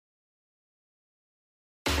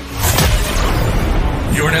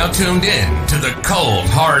now tuned in to the Cold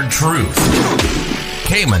Hard Truth,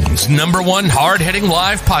 Cayman's #1 hard-hitting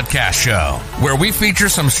live podcast show, where we feature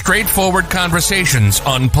some straightforward conversations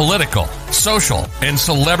on political, social, and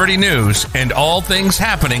celebrity news and all things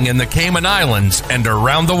happening in the Cayman Islands and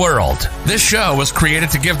around the world. This show was created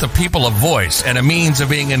to give the people a voice and a means of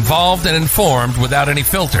being involved and informed without any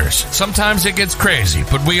filters. Sometimes it gets crazy,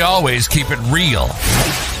 but we always keep it real.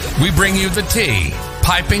 We bring you the tea,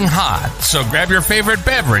 piping hot, so grab your favorite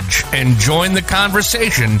beverage and join the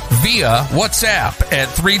conversation via WhatsApp at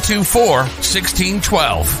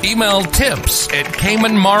 324-1612. Email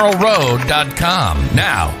tips@CaymanMarlRoad.com.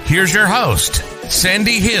 Now, here's your host,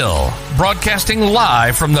 Sandy Hill, broadcasting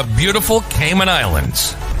live from the beautiful Cayman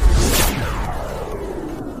Islands.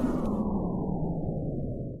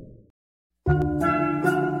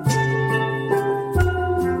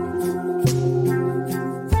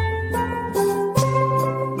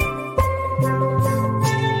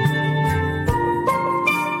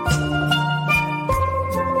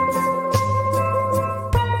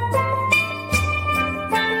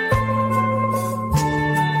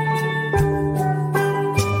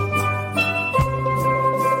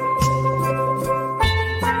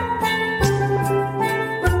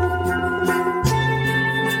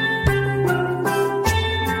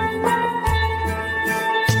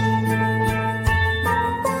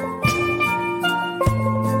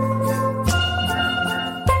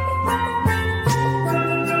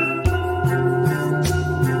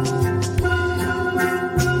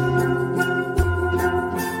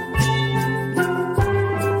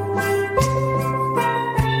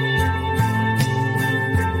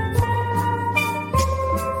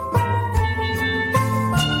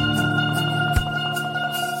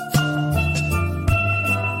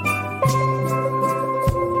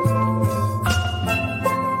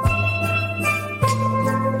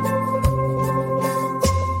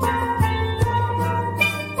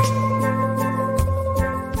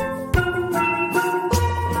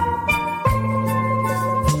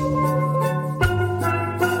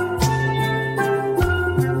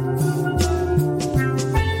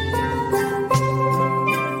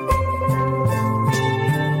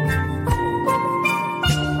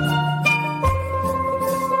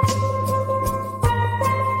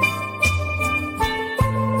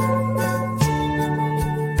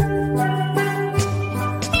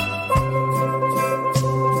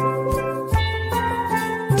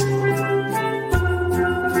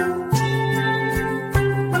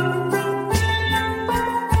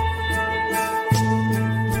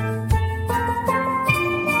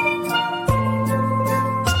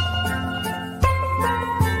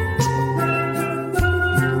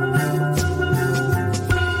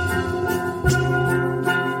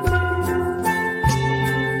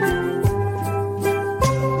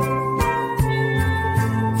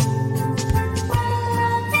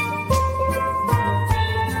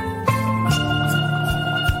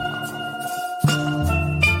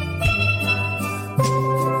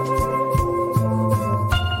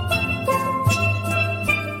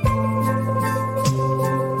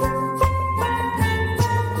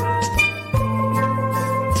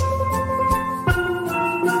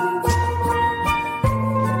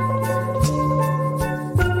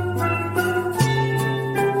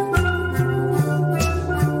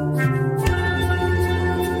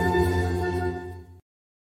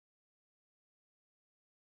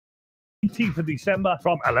 of December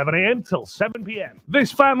from 11 a.m. till 7 p.m.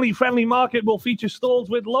 This family-friendly market will feature stalls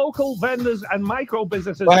with local vendors and micro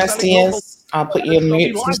businesses. Buenos dias. I'll put you in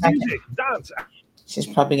mute. Music, dance. She's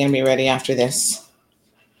probably going to be ready after this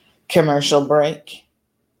commercial break.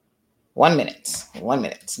 1 minute. 1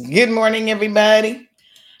 minute. Good morning, everybody.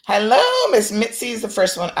 Hello, Miss Mitzi is the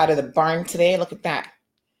first one out of the barn today. Look at that.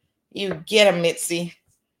 You get a Mitzi.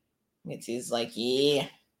 Mitzi's like, yeah.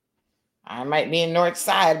 I might be in North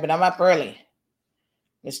Side, but I'm up early.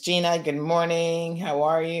 Miss Gina, good morning. How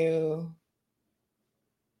are you?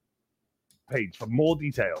 Page for more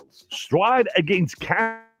details. Stride against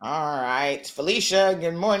Cam. All right. Felicia,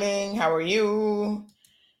 good morning. How are you?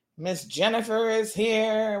 Miss Jennifer is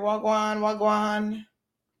here. Wagwan, wagwan.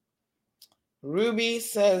 Ruby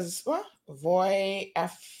says, what? Voy,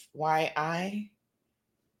 F-Y-I.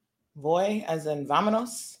 Voy, as in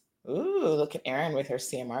vamonos. Ooh, look at Erin with her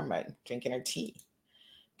CMR mug, drinking her tea.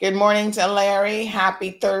 Good morning to Larry.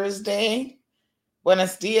 Happy Thursday.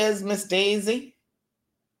 Buenos dias, Miss Daisy.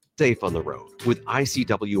 Safe on the road with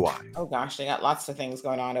ICWI. Oh gosh, they got lots of things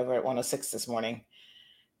going on over at 106 this morning.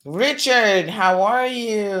 Richard, how are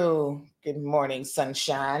you? Good morning,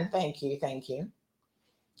 sunshine. Thank you, thank you.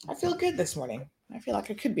 I feel good this morning. I feel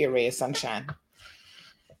like I could be a ray of sunshine.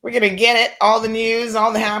 We're going to get it. All the news,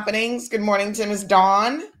 all the happenings. Good morning to Miss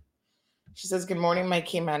Dawn. She says, good morning, my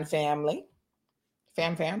Cayman family.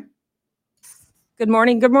 Fam. Good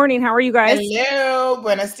morning. Good morning. How are you guys? Hello.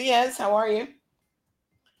 Buenos dias. How are you?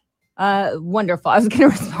 Wonderful. I was going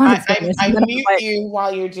to respond to this. I mute you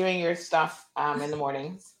while you're doing your stuff in the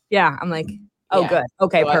mornings. Yeah. I'm like, oh, Yeah. good.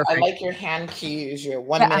 Okay, So perfect. I like your hand cues, your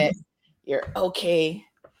 1 minute, you're okay.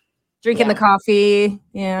 Drinking the coffee.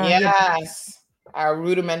 Yeah. Yes. Our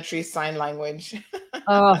rudimentary sign language.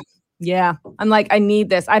 Oh, yeah. I'm like, I need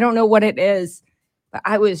this. I don't know what it is, but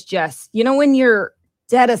I was just, when you're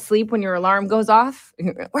dead asleep when your alarm goes off,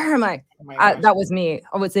 where am I? Oh my gosh. That was me.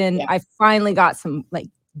 I finally got some like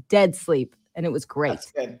dead sleep and it was great.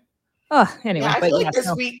 That's good. Oh, anyway. Yeah, I feel like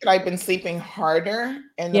this week that I've been sleeping harder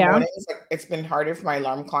in the mornings. Like, it's been harder for my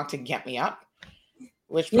alarm clock to get me up,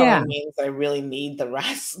 which probably means I really need the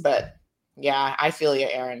rest. But yeah, I feel you,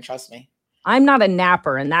 Erin. Trust me. I'm not a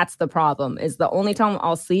napper, and that's the problem. Is the only time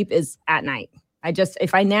I'll sleep is at night.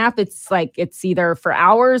 If I nap, it's like it's either for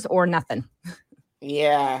hours or nothing.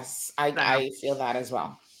 Yes, I feel that as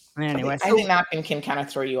well. Anyway, I think napping can kind of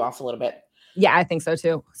throw you off a little bit. Yeah, I think so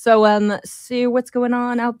too. So, Sue, what's going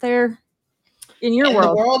on out there in your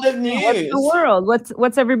world? The world of news. What's the world?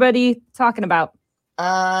 What's everybody talking about?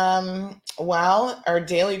 Well, our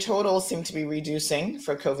daily totals seem to be reducing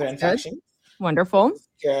for COVID infection. Wonderful.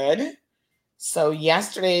 Good. So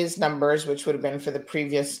yesterday's numbers, which would have been for the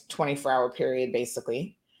previous 24-hour period,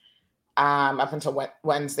 basically, up until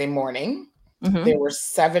Wednesday morning, there were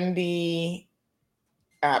 70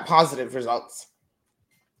 positive results,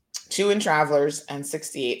 2 in travelers and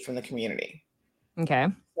 68 from the community. Okay.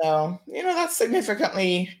 So, that's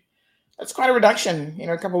quite a reduction.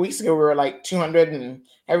 A couple of weeks ago, we were like 200 and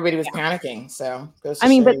everybody was panicking. So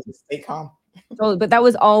stay calm. Totally, but that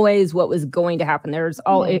was always what was going to happen.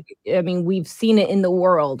 We've seen it in the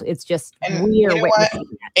world. It's just weird.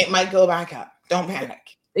 It might go back up. Don't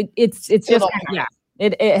panic. It's just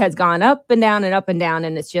It has gone up and down and up and down,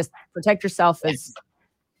 and it's just protect yourself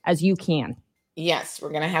as you can. Yes,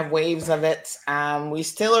 we're gonna have waves of it. We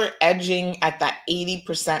still are edging at that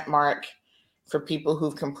 80% mark for people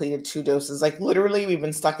who've completed 2 doses. Like literally, we've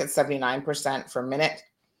been stuck at 79% for a minute.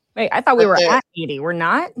 Wait, I thought we were at 80. We're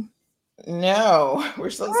not. No,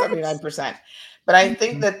 we're still at 79%. But I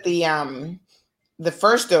think that the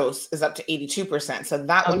first dose is up to 82%. So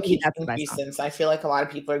that one keeps increasing. So I feel like a lot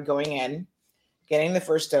of people are going in, getting the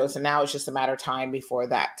first dose, and now it's just a matter of time before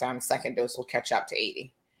that second dose will catch up to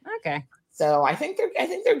 80. Okay. So I think they're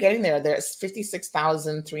getting there. There's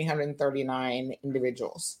 56,339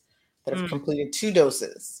 individuals that have completed 2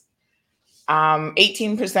 doses.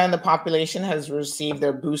 18% of the population has received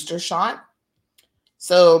their booster shot.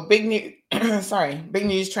 So big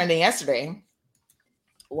news trending yesterday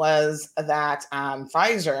was that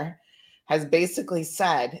Pfizer has basically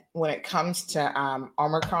said when it comes to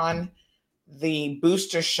Omicron, the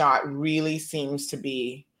booster shot really seems to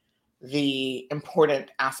be the important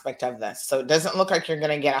aspect of this. So it doesn't look like you're going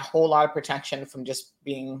to get a whole lot of protection from just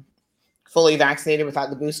being fully vaccinated without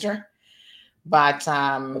the booster. But,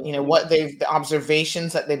 the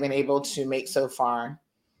observations that they've been able to make so far,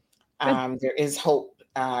 there is hope.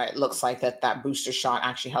 It looks like that booster shot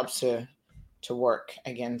actually helps to work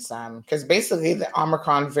against because basically the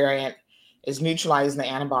Omicron variant is neutralizing the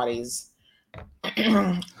antibodies,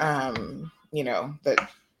 that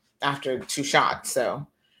after 2 shots. So,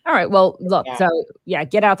 all right. Well, look. Yeah. So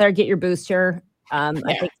get out there, get your booster. I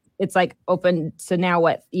think it's like open to now.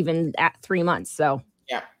 Even at 3 months. So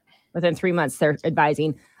within 3 months, they're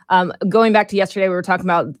advising. Going back to yesterday, we were talking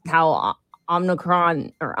about how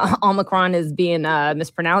Omicron is being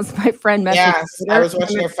mispronounced. My friend messaged. Yes, I was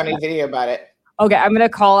watching a funny video about it. Okay, I'm gonna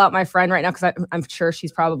call out my friend right now because I'm sure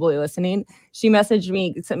she's probably listening. She messaged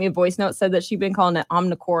me, sent me a voice note, said that she'd been calling it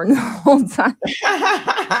Omnicorn the whole time.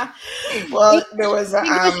 Well, there was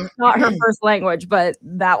not her first language, but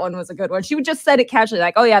that one was a good one. She would just said it casually,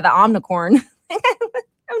 like, "Oh yeah, the Omnicorn."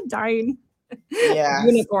 I'm dying. Yeah,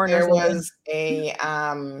 unicorn. There was a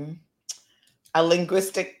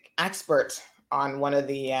linguistic expert on one of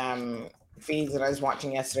the feeds that I was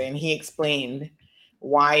watching yesterday, and he explained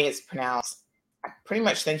why it's pronounced. I pretty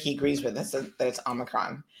much think he agrees with us that it's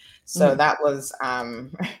Omicron. So that was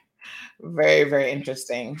very, very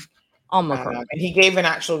interesting. Omicron. And he gave an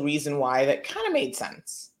actual reason why that kind of made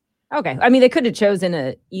sense. Okay. I mean, they could have chosen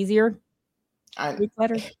a easier Greek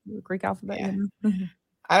letter, Greek alphabet. Yeah.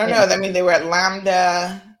 I don't know. I mean, they were at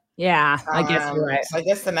Lambda. Yeah, I guess you're right. So I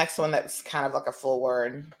guess the next one that's kind of like a full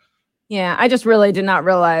word. Yeah, I just really did not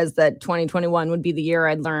realize that 2021 would be the year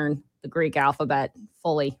I'd learn the Greek alphabet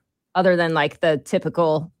fully, other than like the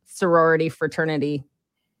typical sorority fraternity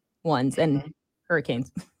ones and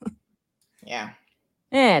hurricanes. Yeah.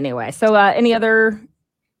 Anyway, so any other?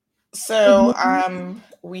 So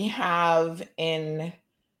we have in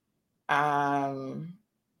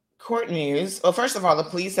court news. Well, first of all, the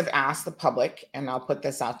police have asked the public, and I'll put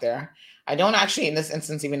this out there. I don't actually, in this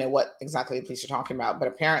instance, even know what exactly the police are talking about, but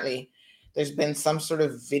apparently there's been some sort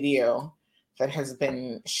of video that has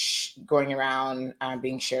been going around,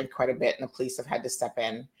 being shared quite a bit, and the police have had to step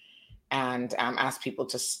in and ask people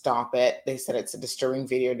to stop it. They said it's a disturbing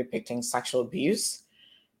video depicting sexual abuse.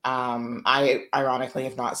 I ironically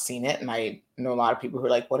have not seen it, and I know a lot of people who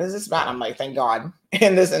are like, what is this about? I'm like, thank God.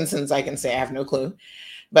 In this instance, I can say I have no clue.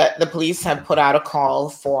 But the police have put out a call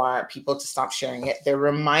for people to stop sharing it. They're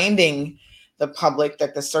reminding the public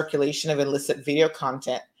that the circulation of illicit video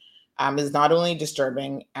content is not only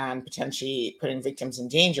disturbing and potentially putting victims in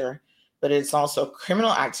danger, but it's also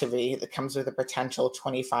criminal activity that comes with a potential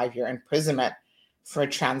 25-year imprisonment for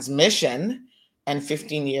transmission and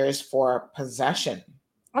 15 years for possession.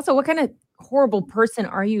 Also, what kind of horrible person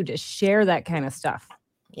are you to share that kind of stuff?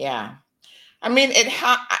 Yeah. I mean, it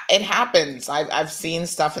happens. I've seen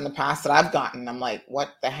stuff in the past that I've gotten. I'm like,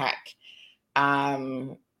 what the heck?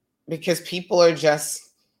 Because people are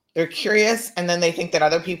they're curious, and then they think that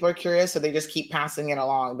other people are curious, so they just keep passing it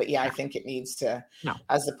along. But yeah, I think it needs to,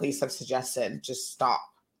 as the police have suggested, just stop.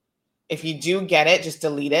 If you do get it, just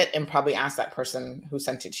delete it and probably ask that person who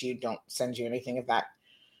sent it to you, don't send you anything of that.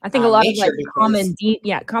 I think a lot of like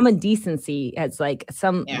common decency has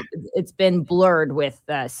it's been blurred with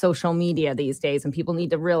social media these days, and people need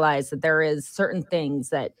to realize that there is certain things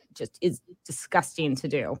that just is disgusting to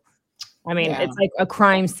do. I mean, it's like a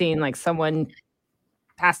crime scene, like someone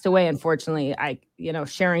passed away, unfortunately.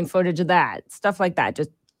 Sharing footage of that, stuff like that just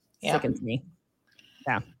sickens me.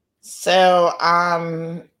 Yeah. So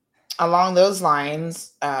along those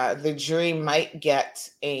lines, the jury might get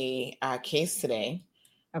a case today.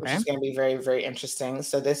 Okay. Which is going to be very, very interesting.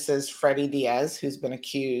 So this is Freddie Diaz, who's been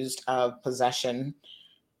accused of possession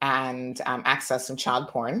and accessing child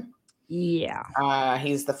porn. Yeah.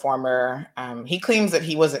 He's the former, he claims that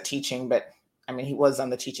he wasn't teaching, but I mean, he was on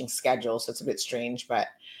the teaching schedule, so it's a bit strange, but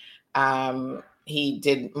he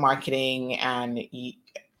did marketing and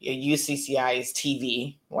UCCI's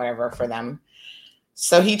TV, whatever, for them.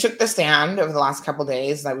 So he took the stand over the last couple of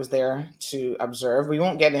days. I was there to observe. We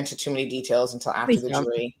won't get into too many details until after the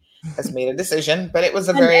jury has made a decision, but it was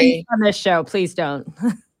a very on this show. Please don't.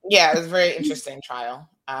 Yeah, it was a very interesting trial.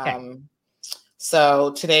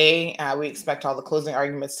 So today we expect all the closing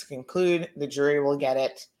arguments to conclude. The jury will get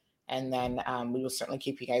it, and then we will certainly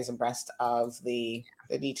keep you guys abreast of the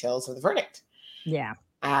details of the verdict. Yeah.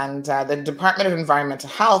 And the Department of Environmental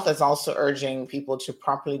Health is also urging people to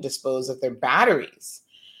properly dispose of their batteries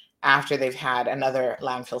after they've had another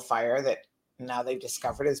landfill fire that now they've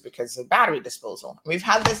discovered is because of battery disposal. We've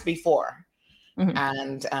had this before. Mm-hmm.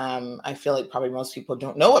 And I feel like probably most people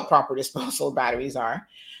don't know what proper disposal of batteries are.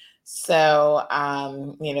 So,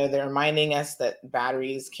 they're reminding us that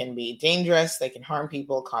batteries can be dangerous. They can harm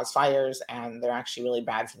people, cause fires, and they're actually really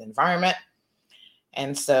bad for the environment.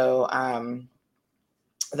 And so,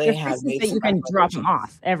 they have made you can drop them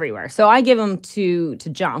off everywhere. So I give them to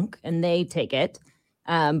junk and they take it.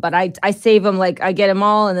 But I save them, like I get them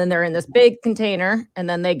all and then they're in this big container and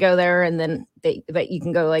then they go there and then but you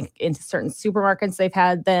can go like into certain supermarkets they've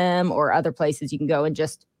had them or other places you can go and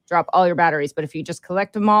just drop all your batteries. But if you just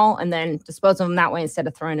collect them all and then dispose of them that way instead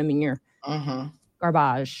of throwing them in your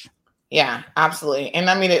garbage. Yeah, absolutely. And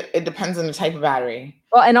I mean, it depends on the type of battery.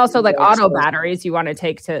 Well, and also like auto batteries, you want to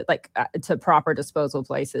take to to proper disposal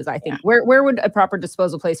places. I think where would a proper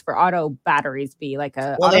disposal place for auto batteries be? Like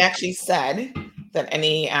they actually said that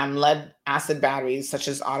any lead acid batteries, such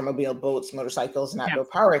as automobile, boats, motorcycles, and outdoor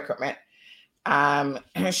power equipment,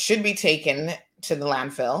 should be taken to the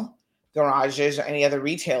landfill, garages, or any other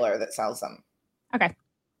retailer that sells them. Okay.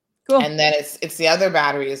 Cool. And then it's the other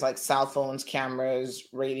batteries like cell phones, cameras,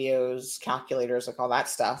 radios, calculators, like all that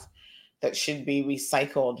stuff that should be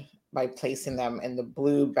recycled by placing them in the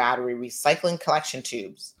blue battery recycling collection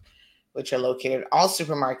tubes, which are located at all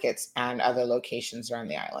supermarkets and other locations around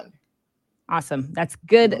the island. Awesome. That's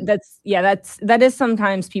good. That is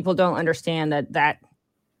sometimes people don't understand that.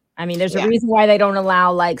 I mean, there's a reason why they don't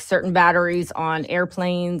allow like certain batteries on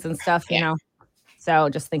airplanes and stuff, you know. So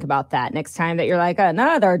just think about that next time that you're like,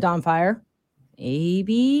 no, they're on fire.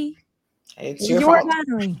 Maybe it's your fault.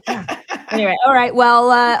 Battery. Yeah. Anyway, all right.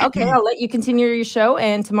 Well, okay, I'll let you continue your show.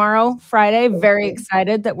 And tomorrow, Friday, very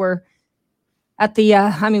excited that we're at the,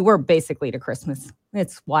 we're basically to Christmas.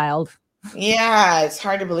 It's wild. Yeah, it's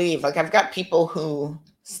hard to believe. Like I've got people who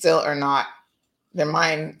still are not, their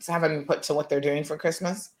minds haven't been put to what they're doing for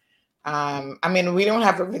Christmas. I mean, we don't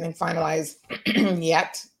have everything finalized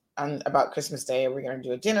yet about Christmas Day. We're going to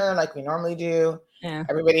do a dinner like we normally do. Yeah.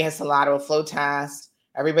 Everybody has a lateral flow test.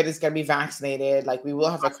 Everybody's going to be vaccinated. Like, we will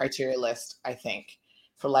have a criteria list, I think,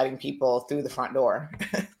 for letting people through the front door,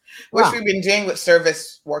 which we've been doing with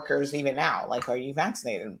service workers even now. Like, are you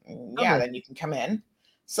vaccinated? Yeah, then you can come in.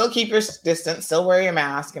 Still keep your distance, still wear your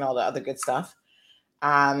mask and all the other good stuff.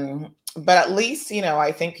 But at least,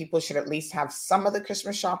 I think people should at least have some of the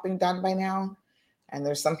Christmas shopping done by now. And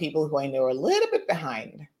there's some people who I know are a little bit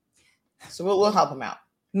behind. So we'll help them out.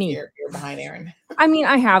 Me. You're behind, Erin. I mean,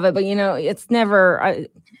 I have it, but it's never.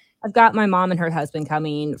 I've got my mom and her husband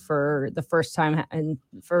coming for the first time, and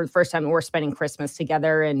for the first time we're spending Christmas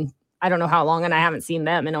together. And I don't know how long, and I haven't seen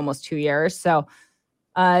them in almost 2 years. So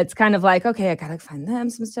it's kind of like, okay, I gotta find them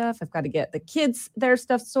some stuff. I've got to get the kids their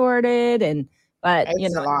stuff sorted, but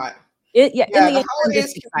it's a lot. The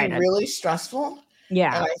holidays can be really stressful.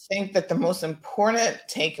 Yeah. And I think that the most important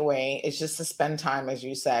takeaway is just to spend time, as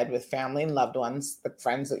you said, with family and loved ones, the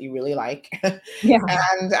friends that you really like. Yeah.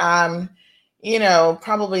 And,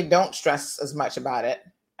 probably don't stress as much about it.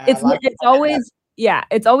 It's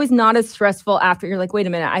always not as stressful after. You're like, wait a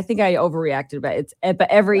minute, I think I overreacted, but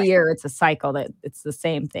every year it's a cycle that it's the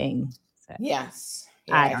same thing. So. Yes.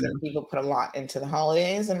 Yeah, I think people put a lot into the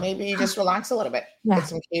holidays, and maybe you just relax a little bit, get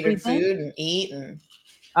some catered food and eat.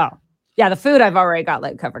 The food I've already got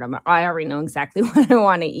covered. I already know exactly what I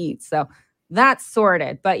want to eat, so that's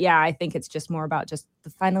sorted. But yeah, I think it's just more about just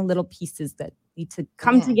the final little pieces that need to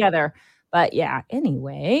come together. But yeah,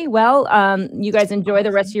 anyway, well, you guys enjoy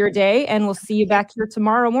the rest of your day, and we'll see you back here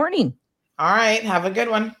tomorrow morning. All right, have a good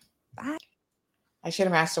one. Bye. I should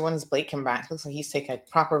have asked her when does Blake come back. Looks like he's taking a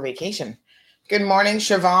proper vacation. Good morning,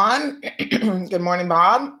 Siobhan. Good morning,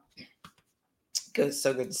 Bob. Good,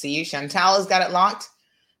 so good to see you. Chantal has got it locked.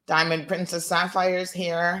 Diamond Princess Sapphire's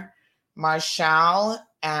here. Marshall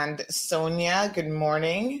and Sonia, good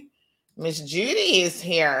morning. Miss Judy is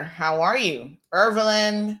here. How are you?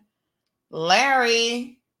 Irvelyn,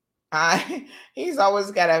 Larry. He's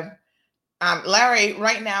always got a... Larry,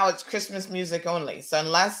 right now it's Christmas music only. So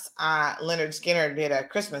unless Leonard Skinner did a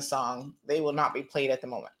Christmas song, they will not be played at the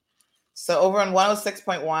moment. So over on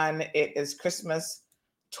 106.1, it is Christmas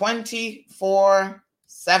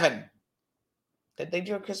 24/7. Did they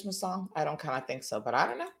do a Christmas song? I don't kind of think so, but I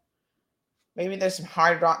don't know. Maybe there's some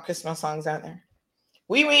hard rock Christmas songs out there.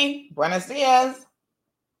 Oui, buenos dias.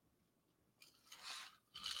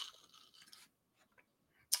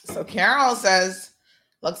 So Carol says,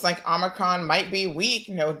 looks like Omicron might be weak,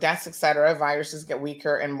 no deaths, etc. Viruses get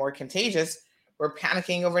weaker and more contagious. We're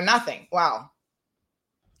panicking over nothing. Well,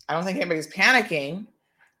 I don't think anybody's panicking,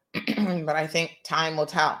 but I think time will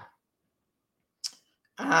tell.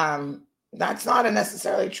 That's not a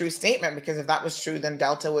necessarily true statement, because if that was true, then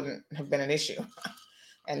Delta wouldn't have been an issue.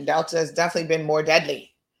 And Delta has definitely been more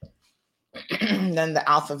deadly than the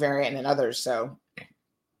Alpha variant and others. So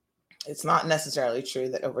it's not necessarily true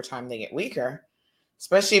that over time they get weaker,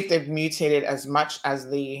 especially if they've mutated as much as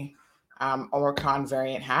the Omicron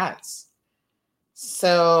variant has.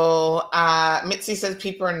 So Mitzi says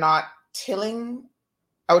people are not telling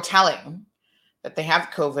that they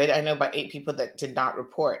have COVID. I know about 8 people that did not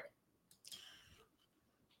report.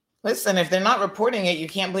 Listen, if they're not reporting it, you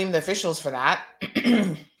can't blame the officials for that.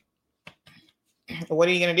 What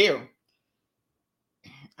are you going to do?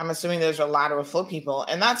 I'm assuming those are lateral flow people.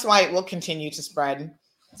 And that's why it will continue to spread,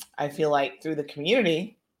 I feel like, through the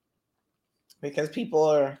community. Because people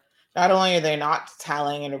are, not only are they not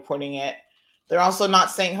telling and reporting it, they're also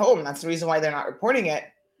not staying home. That's the reason why they're not reporting it,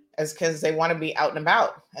 is because they want to be out and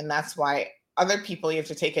about. And that's why other people, you have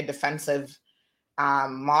to take a defensive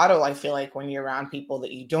model, I feel like, when you're around people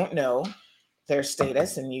that you don't know their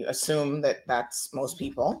status and you assume that that's most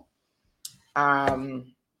people. You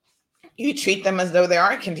treat them as though they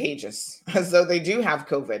are contagious, as though they do have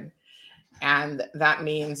COVID. And that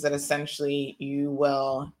means that essentially you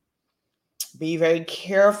will be very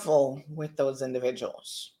careful with those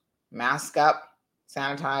individuals. Mask up,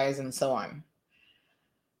 sanitize, and so on.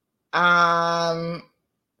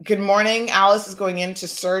 Good morning. Alice is going into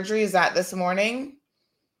surgery. Is that this morning?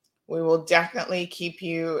 We will definitely keep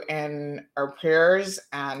you in our prayers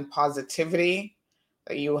and positivity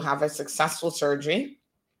that you will have a successful surgery.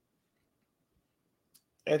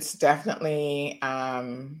 It's definitely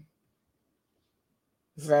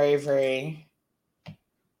very, very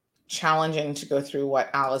challenging to go through what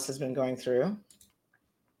Alice has been going through.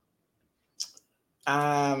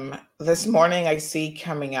 This morning, I see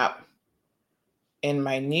coming up in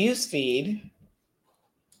my news feed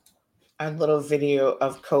a little video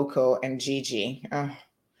of Coco and Gigi.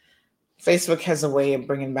 Facebook has a way of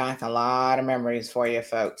bringing back a lot of memories for you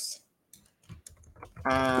folks.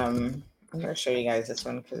 I'm going to show you guys this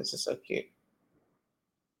one because it's just so cute.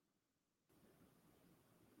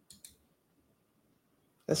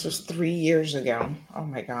 This was 3 years ago. Oh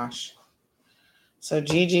my gosh. So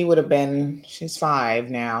Gigi would have been, she's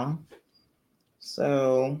 5 now.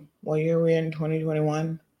 So what year are we in,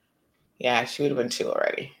 2021? Yeah, she would have been 2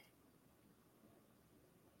 already.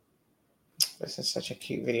 This is such a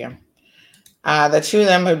cute video. The two of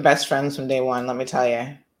them are best friends from day one, let me tell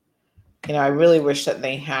you. You know, I really wish that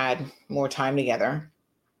they had more time together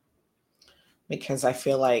because I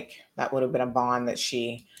feel like that would have been a bond that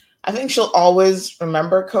I think she'll always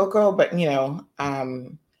remember Coco, but, you know,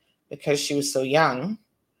 because she was so young,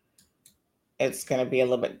 it's going to be a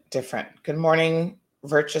little bit different. Good morning,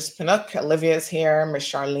 Virtuous Pinook. Olivia's here. Miss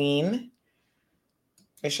Charlene.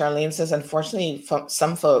 Miss Charlene says, unfortunately,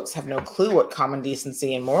 some folks have no clue what common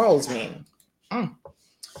decency and morals mean.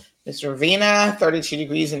 Miss Ravina, 32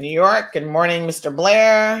 degrees in New York. Good morning, Mr.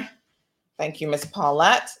 Blair. Thank you, Miss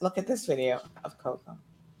Paulette. Look at this video of Coco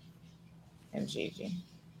and Gigi.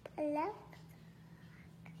 Hello?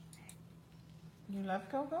 You love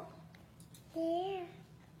Coco? Yeah.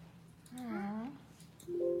 Aww.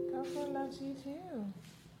 Coco loves you too.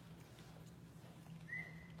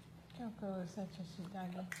 Coco is such a sweet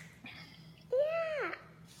doggy. Yeah.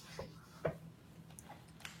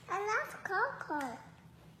 I love Coco.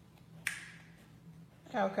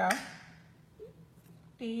 Coco,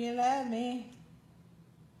 do you love me?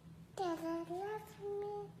 Do you love me?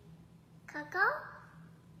 Coco?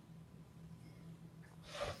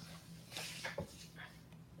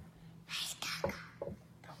 Where's Coco?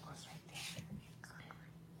 Coco's right there.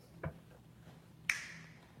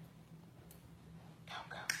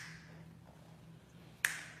 Coco.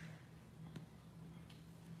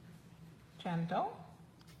 Gentle?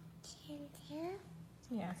 Gentle.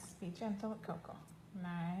 Yes, be gentle with Coco.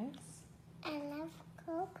 Nice. I love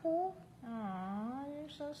Coco. Aw, you're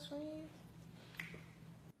so sweet.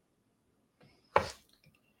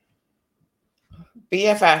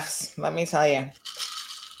 BFFs, let me tell you.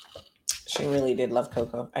 She really did love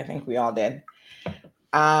Coco. I think we all did.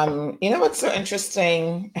 You know what's so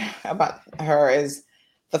interesting about her is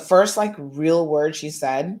the first like real word she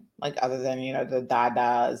said, like other than, you know, the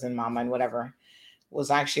dadas and mama and whatever, was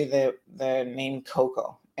actually the name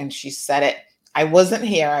Coco. And she said it. I wasn't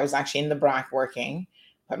here. I was actually in the BRAC working,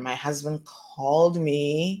 but my husband called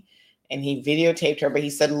me and he videotaped her. But he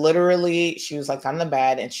said literally she was like on the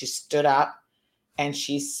bed and she stood up and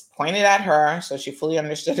she pointed at her. So she fully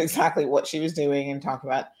understood exactly what she was doing and talking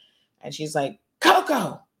about. And she's like,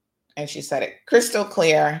 Coco. And she said it crystal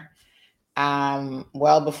clear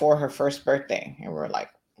well before her first birthday. And we're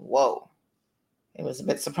like, whoa. It was a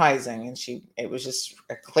bit surprising. And it was just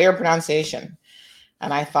a clear pronunciation.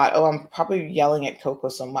 And I thought, oh, I'm probably yelling at Coco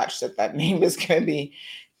so much that name is going to be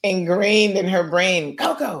ingrained in her brain.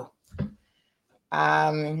 Coco.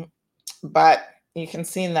 But you can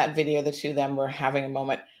see in that video, the two of them were having a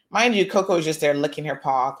moment. Mind you, Coco is just there licking her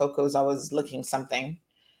paw. Coco's always licking something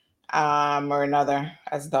or another,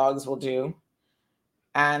 as dogs will do.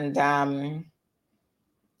 And,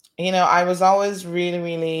 you know, I was always really,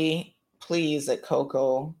 really pleased that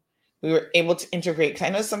Coco, we were able to integrate. Because I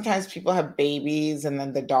know sometimes people have babies and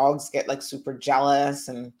then the dogs get like super jealous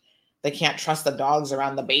and they can't trust the dogs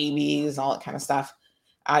around the babies, all that kind of stuff.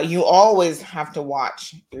 You always have to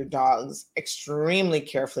watch your dogs extremely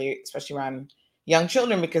carefully, especially around young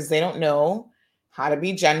children, because they don't know how to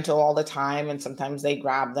be gentle all the time. And sometimes they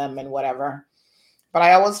grab them and whatever. But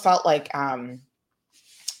I always felt like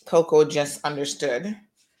Coco just understood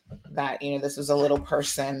that, you know, this was a little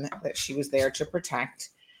person that she was there to protect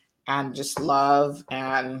and just love.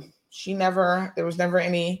 And there was never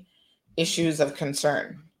any issues of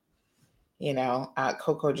concern. You know,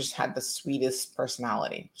 Coco just had the sweetest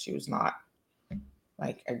personality. She was not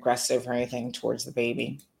like aggressive or anything towards the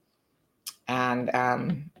baby. And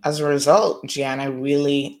as a result, Gianna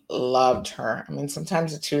really loved her. I mean,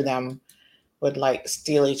 sometimes the two of them would like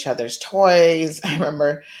steal each other's toys. I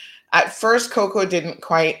remember at first Coco didn't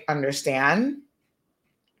quite understand.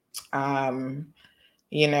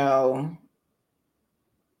 You know,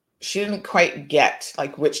 she didn't quite get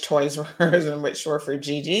like which toys were hers and which were for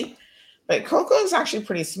Gigi. But Coco is actually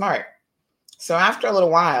pretty smart. So after a little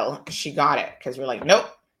while, she got it because we're like, nope,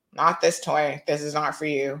 not this toy. This is not for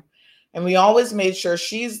you. And we always made sure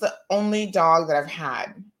she's the only dog that I've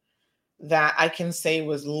had that I can say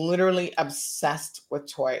was literally obsessed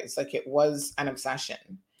with toys. Like it was an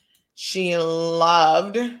obsession. She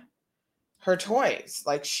loved her toys.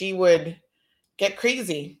 Like she would get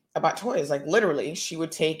crazy about toys. Like literally, she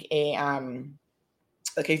would take a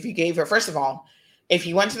like if you gave her, first of all, if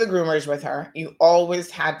you went to the groomers with her, you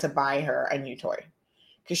always had to buy her a new toy,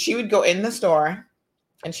 because she would go in the store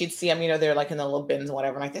and she'd see them, they're like in the little bins and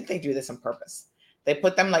whatever. And I think they do this on purpose. They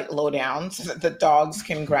put them like low down so that the dogs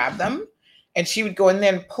can grab them. And she would go in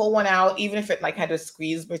there and pull one out, even if it like had to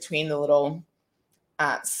squeeze between the little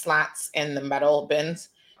slats in the metal bins.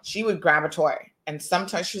 She would grab a toy. And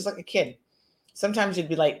sometimes she was like a kid. Sometimes you'd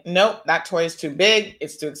be like, nope, that toy is too big.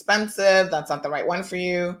 It's too expensive. That's not the right one for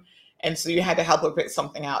you. And so you had to help her pick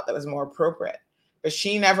something out that was more appropriate. But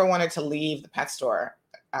she never wanted to leave the pet store,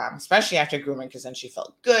 especially after grooming, because then she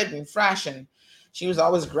felt good and fresh. And she was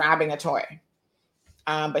always grabbing a toy.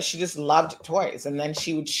 But she just loved toys. And then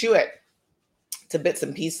she would chew it to bits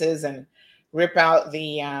and pieces and rip out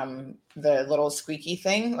the little squeaky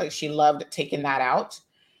thing. Like she loved taking that out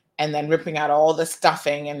and then ripping out all the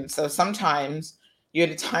stuffing. And so sometimes you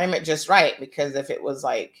had to time it just right, because if it was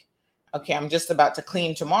like, okay, I'm just about to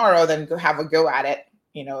clean tomorrow, then go have a go at it.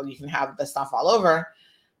 You can have the stuff all over.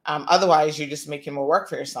 Otherwise, you're just making more work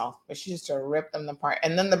for yourself. But she used to rip them apart.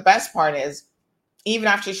 And then the best part is, even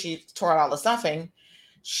after she tore out all the stuffing,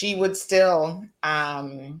 she would still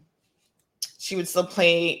play.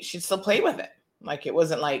 She'd still play with it. Like it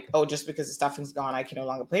wasn't like, oh, just because the stuffing's gone, I can no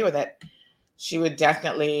longer play with it. She would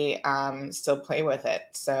definitely still play with it.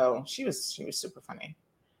 So she was super funny.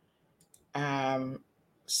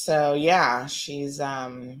 So yeah, she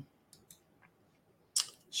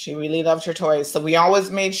really loved her toys. So we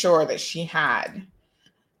always made sure that she had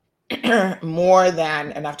more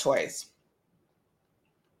than enough toys.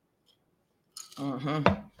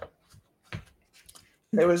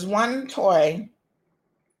 There was one toy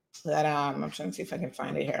that I'm trying to see if I can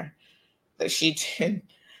find it here, that she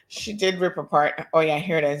did rip apart. Oh yeah,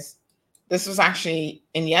 here it is. This was actually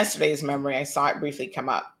in yesterday's memory. I saw it briefly come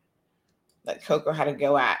up, that Coco had a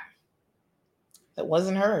go at. That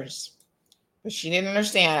wasn't hers, but she didn't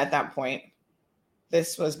understand at that point.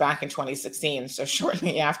 This was back in 2016, so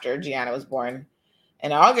shortly after Gianna was born.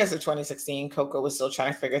 In August of 2016, Coco was still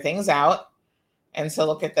trying to figure things out. And so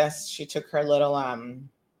look at this. She took her little,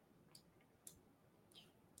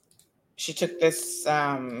 she took this,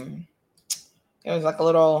 it was like a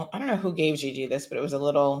little, I don't know who gave Gigi this, but it was a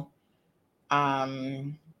little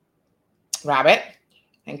rabbit.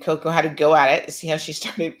 And Coco had to go at it to see how she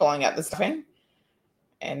started pulling out the stuffing.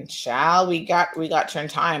 And we got turned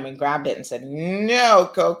time and grabbed it and said,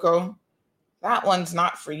 no, Coco, that one's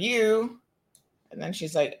not for you. And then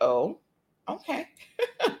she's like, oh, okay.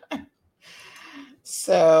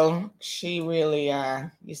 So she really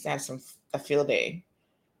used to have a field day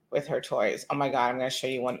with her toys. Oh my God, I'm going to show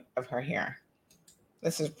you one of her here.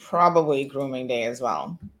 This is probably grooming day as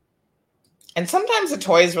well. And sometimes the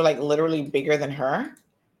toys were like literally bigger than her,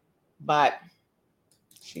 but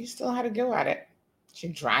she still had to go at it.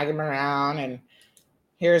 She'd drag him around, and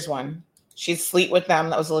here's one. She'd sleep with them.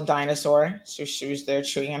 That was a little dinosaur. So she was there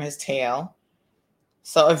chewing on his tail.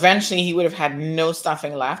 So eventually he would have had no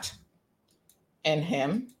stuffing left in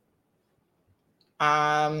him.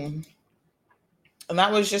 And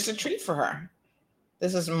that was just a treat for her.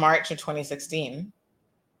 This is March of 2016.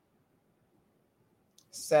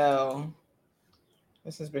 So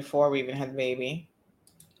this is before we even had the baby.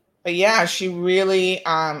 But yeah, she really,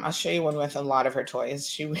 I'll show you one with a lot of her toys.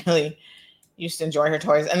 She really used to enjoy her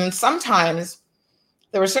toys. And then sometimes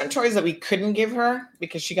there were certain toys that we couldn't give her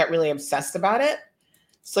because she got really obsessed about it.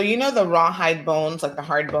 So the rawhide bones, like the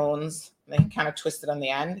hard bones, they kind of twisted on the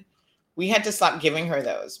end. We had to stop giving her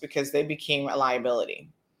those because they became a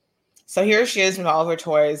liability. So here she is with all of her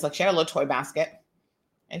toys. Like she had a little toy basket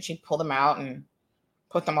and she'd pull them out and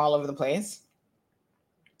put them all over the place.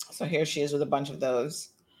 So here she is with a bunch of those.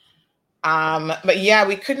 But yeah,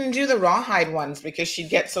 we couldn't do the rawhide ones because she'd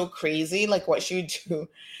get so crazy. Like what she would do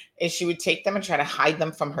is she would take them and try to hide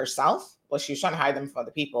them from herself. Well, she was trying to hide them from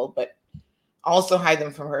other people, but also hide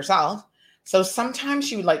them from herself. So sometimes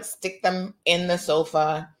she would like stick them in the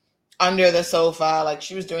sofa, under the sofa, like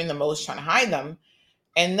she was doing the most trying to hide them.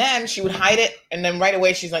 And then she would hide it. And then right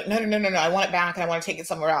away, she's like, no, I want it back and I want to take it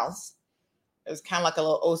somewhere else. It was kind of like a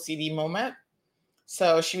little OCD moment.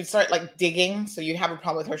 So she would start like digging. So you'd have a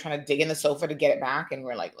problem with her trying to dig in the sofa to get it back. And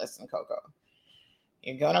we're like, listen, Coco,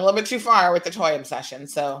 you're going a little bit too far with the toy obsession.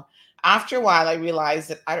 So after a while, I realized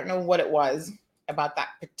that I don't know what it was about that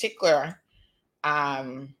particular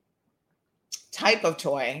type of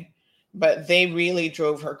toy, but they really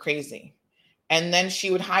drove her crazy. And then she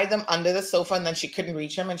would hide them under the sofa and then she couldn't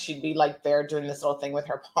reach them. And she'd be like there doing this little thing with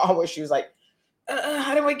her paw where she was like,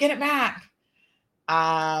 how do I get it back?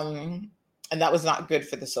 And that was not good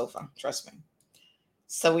for the sofa. Trust me.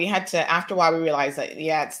 So we had to, after a while, we realized that,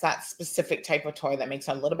 yeah, it's that specific type of toy that makes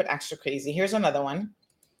her a little bit extra crazy. Here's another one.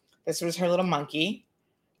 This was her little monkey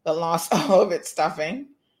that lost all of its stuffing.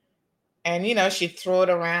 And, you know, she'd throw it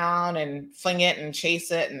around and fling it and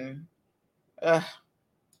chase it. And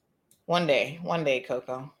one day,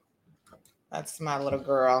 Coco. That's my little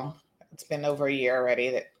girl. It's been over a year already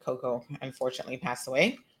that Coco unfortunately passed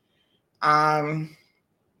away.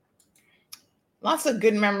 Lots of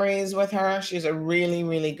good memories with her. She's a really,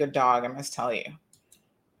 really good dog, I must tell you.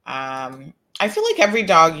 I feel like every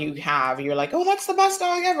dog you have, you're like, oh, that's the best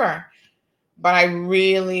dog ever. But I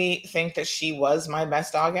really think that she was my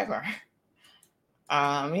best dog ever.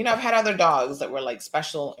 You know, I've had other dogs that were like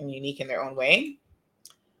special and unique in their own way.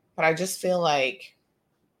 But I just feel like,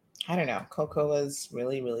 I don't know, Coco was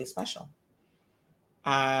really, really special.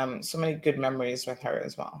 So many good memories with her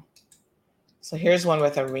as well. So here's one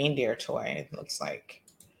with a reindeer toy. It looks like.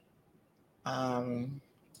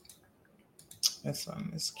 This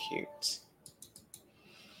one is cute.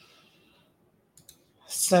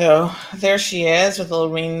 So there she is with a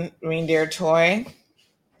little reindeer toy.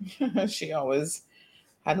 She always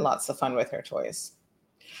had lots of fun with her toys.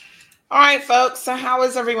 All right, folks. So how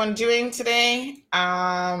is everyone doing today?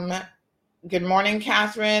 Good morning,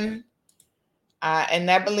 Catherine. And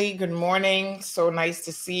Nebely, good morning. So nice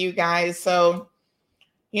to see you guys. So,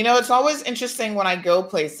 you know, it's always interesting when I go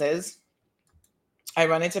places. I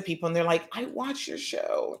run into people and they're like, I watch your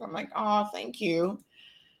show. And I'm like, oh, thank you.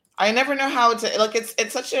 I never know how to, like,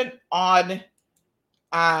 it's such an odd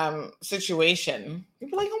situation.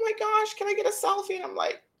 People are like, oh my gosh, can I get a selfie? And I'm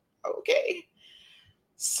like, okay.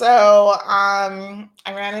 So I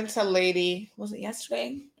ran into a lady, was it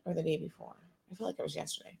yesterday or the day before? I feel like it was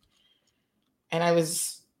yesterday. And I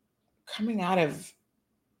was coming out of,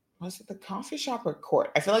 was it the coffee shop or court?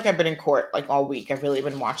 I feel like I've been in court like all week. I've really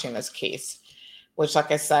been watching this case, which,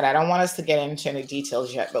 like I said, I don't want us to get into any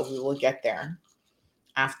details yet, but we will get there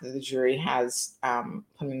after the jury has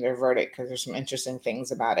put in their verdict, because there's some interesting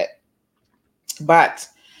things about it. But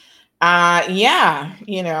yeah,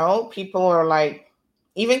 you know, people are like,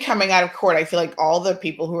 even coming out of court, I feel like all the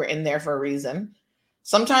people who are in there for a reason,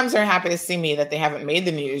 sometimes they're happy to see me that they haven't made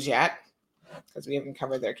the news yet, because we haven't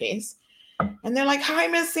covered their case. And they're like, hi,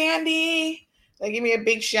 Miss Sandy. They give me a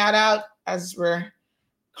big shout out as we're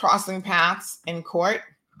crossing paths in court.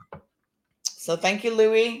 So thank you,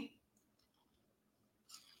 Louie.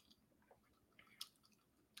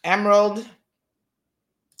 Emerald.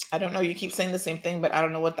 I don't know. You keep saying the same thing, but I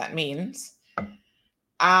don't know what that means.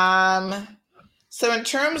 So in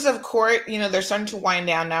terms of court, you know, they're starting to wind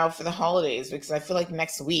down now for the holidays, because I feel like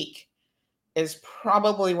next week is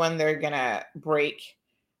probably when they're going to break,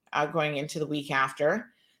 going into the week after.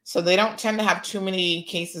 So they don't tend to have too many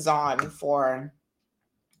cases on for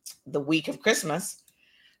the week of Christmas,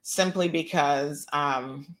 simply because,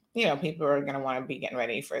 you know, people are going to want to be getting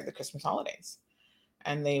ready for the Christmas holidays,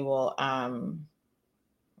 and they will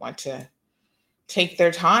want to take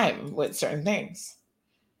their time with certain things.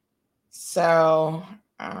 So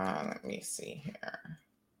let me see here.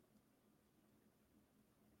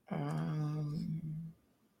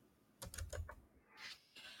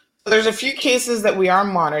 There's a few cases that we are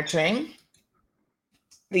monitoring.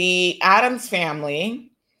 The Adams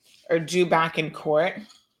family are due back in court.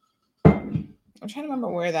 I'm trying to remember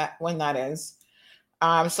when that is.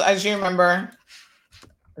 So as you remember,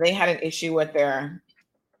 they had an issue with their,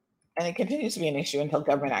 and it continues to be an issue until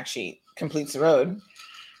government actually completes the road.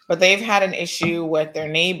 But they've had an issue with their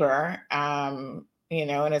neighbor, you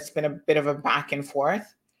know, and it's been a bit of a back and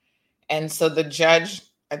forth. And so the judge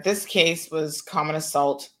at this case was common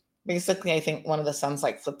assault. Basically, I think one of the sons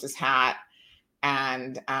like flipped his hat,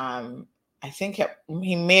 and I think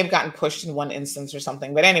he may have gotten pushed in one instance or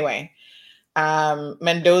something. But anyway,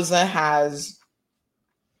 Mendoza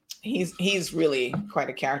he's really quite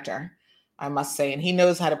a character, I must say. And he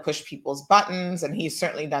knows how to push people's buttons, and he's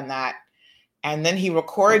certainly done that. And then he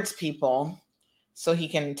records people so he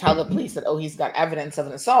can tell the police that, oh, he's got evidence of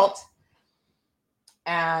an assault.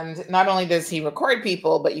 And not only does he record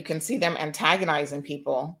people, but you can see them antagonizing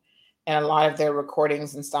people in a lot of their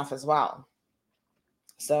recordings and stuff as well.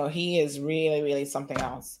 So he is really, really something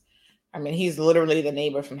else. I mean, he's literally the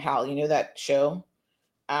neighbor from hell. You know that show?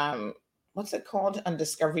 What's it called on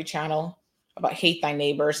Discovery Channel? About Hate Thy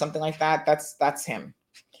Neighbor or something like that. That's him.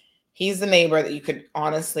 He's the neighbor that you could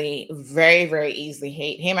honestly very, very easily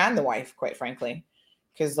hate, him and the wife, quite frankly,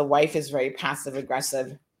 because the wife is very passive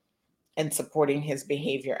aggressive and supporting his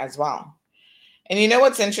behavior as well. And you know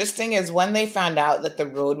what's interesting is when they found out that the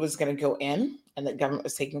road was going to go in and the government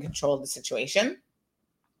was taking control of the situation,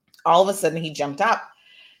 all of a sudden he jumped up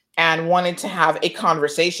and wanted to have a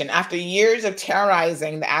conversation. After years of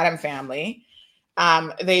terrorizing the Adam family,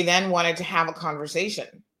 they then wanted to have a conversation.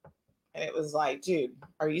 And it was like, dude,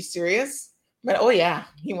 are you serious? But oh yeah,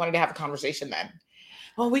 he wanted to have a conversation then.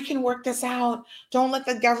 Well, we can work this out. Don't let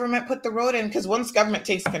the government put the road in, because once government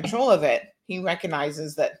takes control of it, he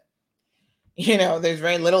recognizes that, there's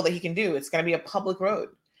very little that he can do. It's going to be a public road.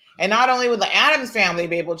 And not only will the Adams family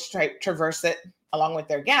be able to traverse it along with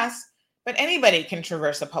their guests, but anybody can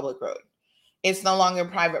traverse a public road. It's no longer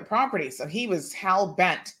private property. So he was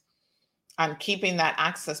hell-bent on keeping that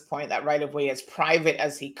access point, that right-of-way, as private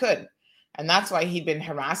as he could. And that's why he'd been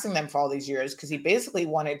harassing them for all these years, because he basically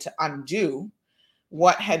wanted to undo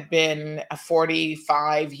what had been a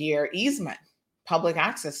 45-year easement, public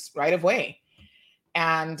access right-of-way.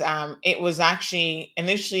 And it was actually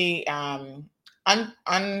initially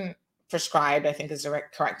unprescribed, I think is the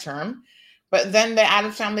correct term. But then the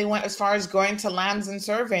Adams family went as far as going to Lands and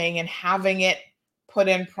Surveying and having it put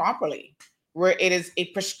in properly, where it is a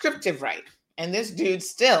prescriptive right. And this dude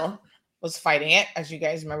still was fighting it. As you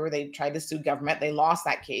guys remember, they tried to sue government. They lost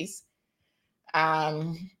that case.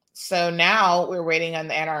 So now we're waiting on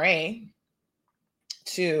the NRA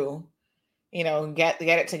to, get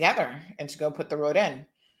it together and to go put the road in.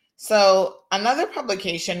 So another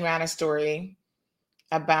publication ran a story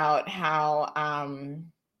about how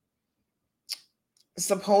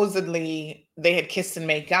supposedly they had kissed and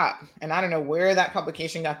make up. And I don't know where that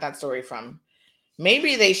publication got that story from.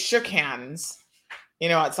 Maybe they shook hands,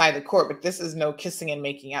 outside the court, but this is no kissing and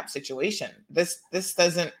making up situation. This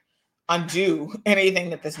doesn't undo anything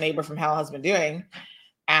that this neighbor from hell has been doing.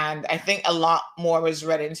 And I think a lot more was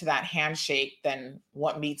read into that handshake than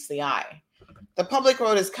what meets the eye. The public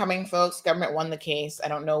road is coming, folks. Government won the case. I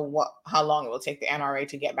don't know how long it will take the NRA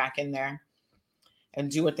to get back in there and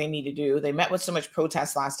do what they need to do. They met with so much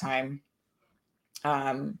protest last time,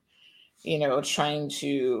 trying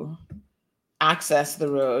to access the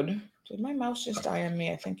road. Did my mouse just die on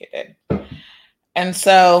me? I think it did. And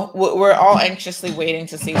so we're all anxiously waiting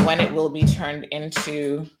to see when it will be turned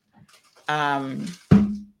into,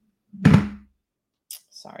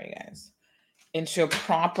 into a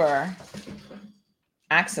proper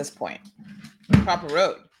access point, proper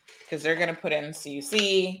road, because they're going to put in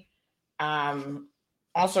CUC,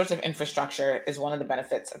 all sorts of infrastructure is one of the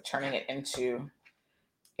benefits of turning it into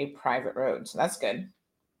a private road. So that's good.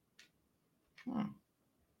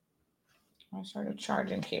 I started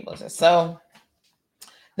charging cables. So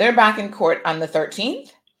they're back in court on the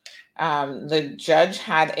 13th. The judge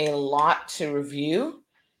had a lot to review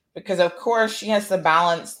because, of course, she has to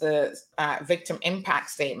balance the victim impact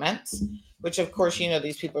statements, which, of course,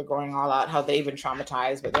 these people are going all out, how they've been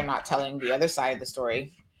traumatized, but they're not telling the other side of the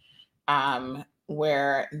story,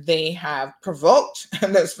 where they have provoked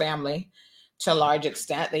this family to a large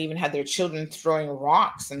extent. They even had their children throwing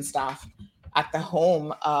rocks and stuff at the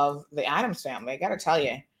home of the Adams family. I got to tell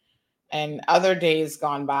you. And other days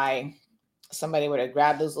gone by, somebody would have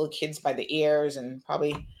grabbed those little kids by the ears and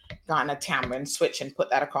probably gotten a tambourine switch and put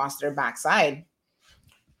that across their backside.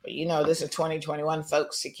 But this is 2021,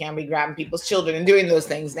 folks. You can't be grabbing people's children and doing those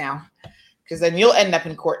things now, because then you'll end up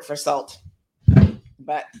in court for assault.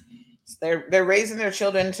 But they're raising their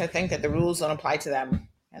children to think that the rules don't apply to them,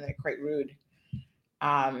 and they're quite rude.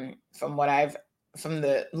 From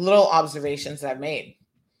the little observations that I've made.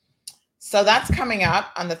 So that's coming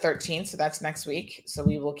up on the 13th. So that's next week. So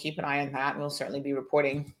we will keep an eye on that. And we'll certainly be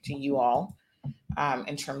reporting to you all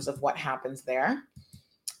in terms of what happens there.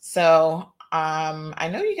 So I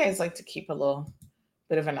know you guys like to keep a little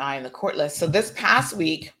bit of an eye on the court list. So this past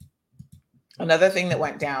week, another thing that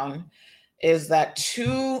went down is that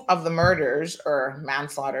 2 of the murders, or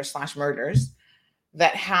manslaughter/murders,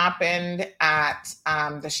 that happened at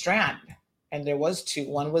the Strand. And there was 2.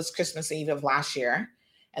 One was Christmas Eve of last year.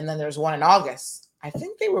 And then there's one in August. I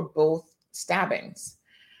think they were both stabbings.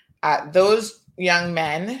 Those young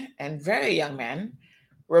men, and very young men,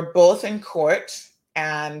 were both in court.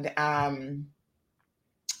 And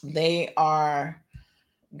they are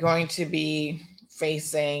going to be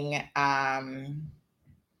facing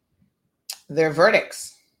their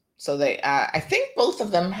verdicts. So I think both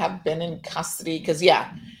of them have been in custody because,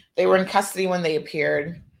 they were in custody when they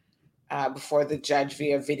appeared before the judge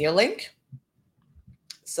via video link.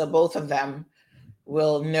 So both of them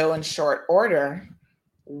will know in short order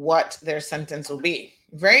what their sentence will be.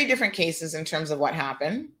 Very different cases in terms of what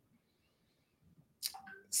happened.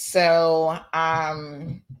 So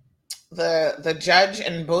the judge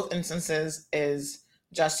in both instances is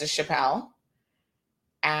Justice Chappelle,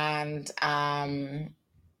 and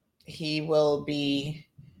he will be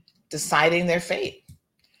deciding their fate.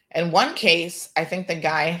 In one case, I think the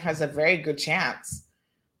guy has a very good chance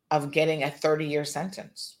of getting a 30-year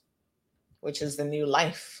sentence, which is the new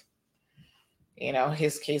life. You know,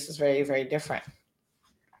 his case is very, very different.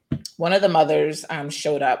 One of the mothers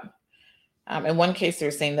showed up. In one case, they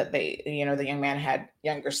were saying that the young man had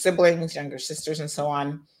younger siblings, younger sisters, and so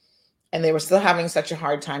on. And they were still having such a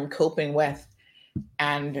hard time coping with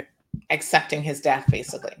and accepting his death,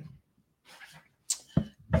 basically.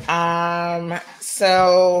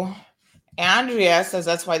 So Andrea says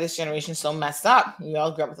that's why this generation is so messed up. We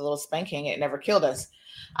all grew up with a little spanking. It never killed us.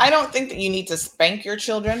 I don't think that you need to spank your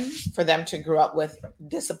children for them to grow up with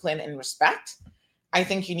discipline and respect. I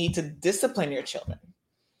think you need to discipline your children.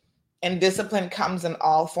 And discipline comes in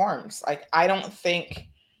all forms. Like, I don't think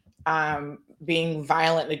being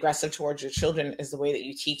violent and aggressive towards your children is the way that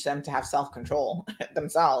you teach them to have self-control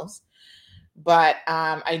themselves. But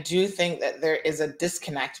I do think that there is a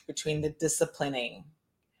disconnect between the disciplining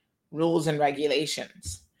rules and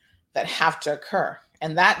regulations that have to occur.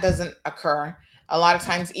 And that doesn't occur a lot of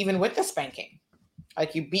times, even with the spanking.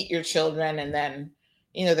 Like, you beat your children and then,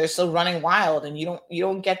 they're still running wild, and you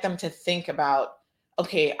don't get them to think about,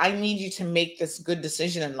 okay, I need you to make this good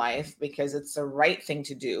decision in life because it's the right thing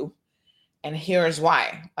to do. And here's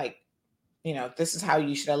why. Like, this is how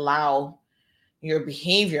you should allow your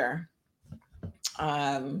behavior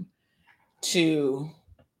to,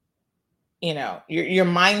 your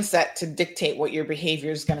mindset to dictate what your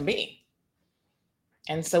behavior is going to be.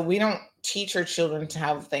 And so we don't teach our children to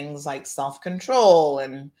have things like self-control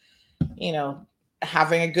and,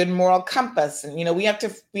 having a good moral compass. And, we have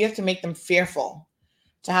to make them fearful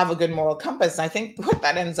to have a good moral compass. And I think what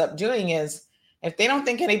that ends up doing is, if they don't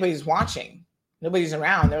think anybody's watching, nobody's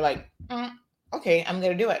around, they're like, okay, I'm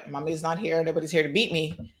going to do it. Mommy's not here. Nobody's here to beat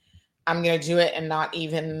me. I'm going to do it and not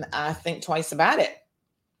even think twice about it.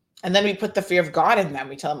 And then we put the fear of God in them.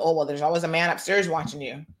 We tell them, oh, well, there's always a man upstairs watching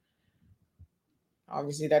you.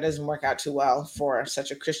 Obviously, that doesn't work out too well for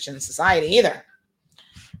such a Christian society either.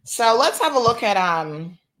 So let's have a look at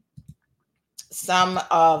some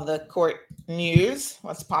of the court news.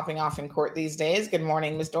 What's popping off in court these days? Good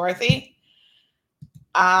morning, Miss Dorothy.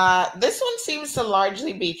 This one seems to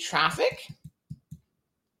largely be traffic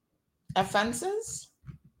offenses.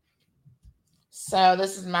 So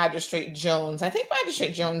this is Magistrate Jones. I think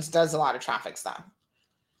Magistrate Jones does a lot of traffic stuff.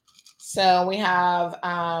 So we have,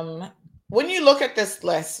 when you look at this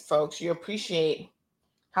list, folks, you appreciate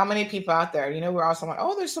how many people out there. We're also like,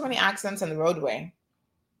 oh, there's so many accidents in the roadway.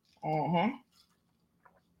 Well,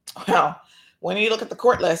 when you look at the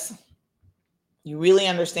court list, you really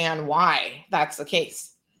understand why that's the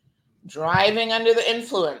case. Driving under the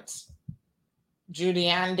influence. Judy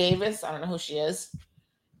Ann Davis, I don't know who she is.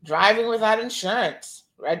 Driving without insurance.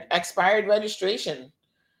 Expired registration.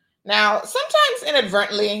 Now, sometimes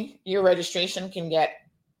inadvertently, your registration can get,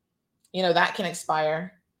 that can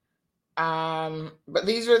expire. But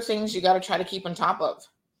these are the things you got to try to keep on top of.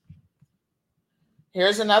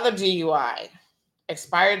 Here's another DUI.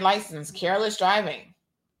 Expired license, careless driving,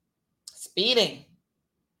 speeding.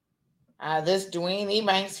 This Dwayne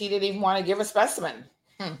Ebanks, he didn't even want to give a specimen.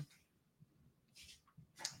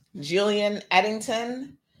 Julian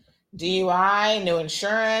Eddington, DUI, no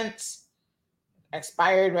insurance,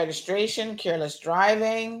 expired registration, careless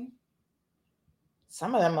driving.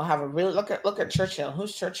 Some of them will have a real look at Churchill.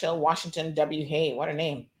 Who's Churchill? Washington W. Hay. What a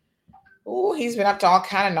name. Oh, he's been up to all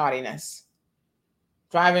kind of naughtiness.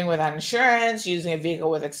 Driving without insurance, using a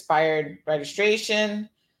vehicle with expired registration,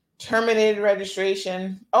 terminated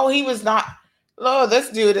registration. Oh, he was not. Oh, this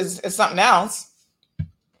dude is something else.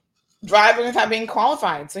 Driving without being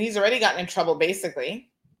qualified. So he's already gotten in trouble, basically.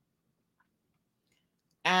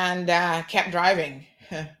 And kept driving.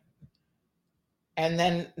 And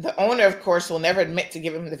then the owner, of course, will never admit to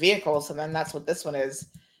give him the vehicle. So then that's what this one is.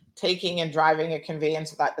 Taking and driving a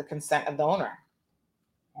conveyance without the consent of the owner.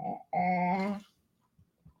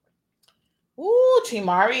 Ooh,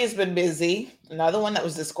 Timari has been busy. Another one that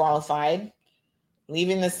was disqualified.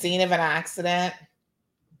 Leaving the scene of an accident.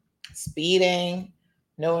 Speeding.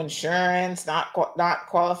 No insurance. Not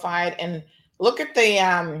qualified. And look at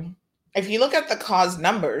the, if you look at the cause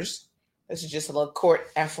numbers, this is just a little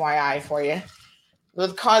court FYI for you.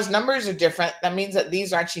 The cause numbers are different. That means that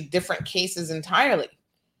these are actually different cases entirely.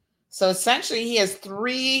 So essentially, he has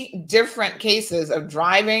 3 different cases of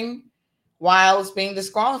driving whilst being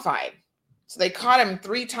disqualified. So they caught him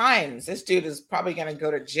 3 times. This dude is probably going to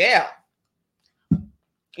go to jail.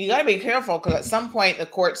 You got to be careful because at some point the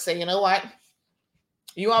courts say, you know what?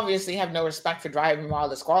 You obviously have no respect for driving while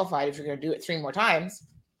disqualified if you're going to do it 3 more times.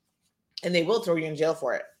 And they will throw you in jail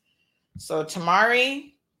for it. So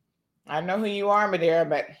Tamari I know who you are, Madeira,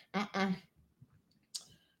 but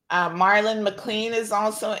Marlon McLean is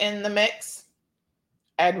also in the mix.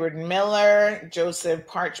 Edward Miller, Joseph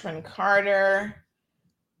Parchman Carter,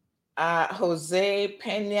 Jose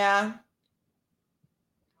Pena.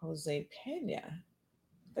 Jose Pena.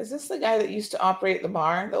 Is this the guy that used to operate the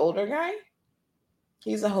bar, the older guy?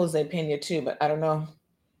 He's a Jose Pena too, but I don't know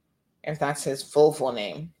if that's his full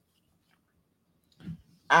name.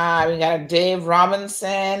 We got a Dave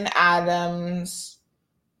Robinson, Adams,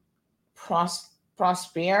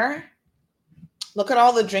 Prosper. Look at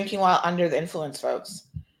all the drinking while under the influence, folks.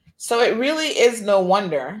 So it really is no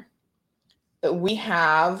wonder that we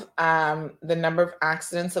have the number of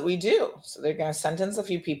accidents that we do. So they're going to sentence a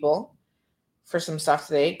few people for some stuff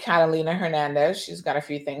today. Catalina Hernandez, she's got a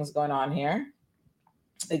few things going on here.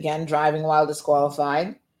 Again, driving while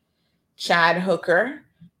disqualified. Chad Hooker,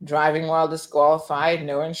 driving while disqualified,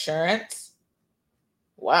 no insurance.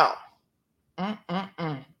 Wow.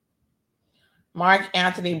 Mark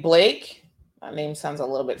Anthony Blake, that name sounds a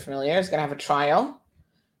little bit familiar, is going to have a trial.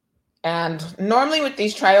 And normally with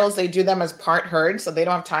these trials, they do them as part heard, so they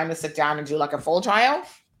don't have time to sit down and do like a full trial.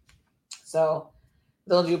 So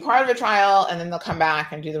they'll do part of a trial and then they'll come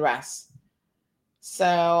back and do the rest. So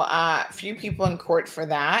a few people in court for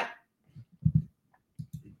that.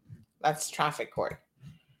 That's traffic court.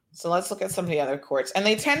 So let's look at some of the other courts. And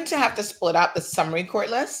they tend to have to split up the summary court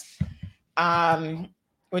list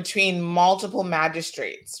between multiple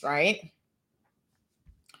magistrates, right?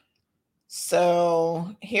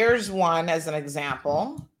 So here's one as an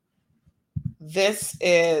example. This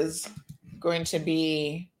is going to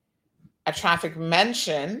be a traffic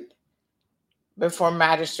mention before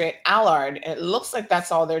Magistrate Allard. It looks like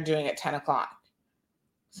that's all they're doing at 10 o'clock.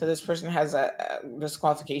 So this person has a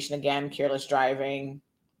disqualification again, careless driving,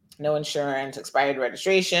 no insurance, expired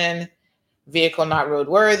registration, vehicle not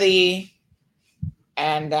roadworthy.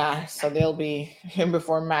 And so they'll be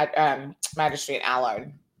before Magistrate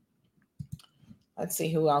Allard. Let's see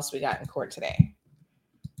who else we got in court today.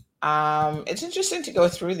 It's interesting to go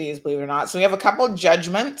through these, believe it or not. So we have a couple of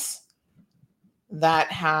judgments that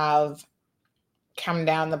have come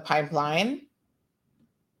down the pipeline.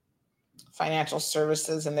 Financial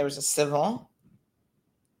services, and there was a civil.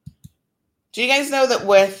 Do you guys know that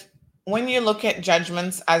when you look at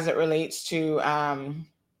judgments as it relates to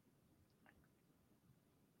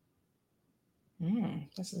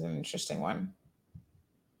this is an interesting one.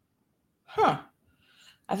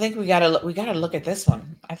 I think we gotta look at this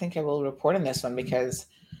one. I think I will report on this one because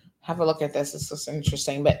have a look at this. This is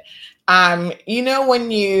interesting. But you know when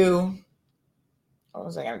you what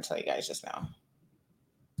was I gonna tell you guys just now?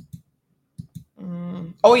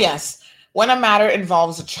 Oh, yes. When a matter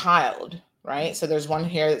involves a child, right? So there's one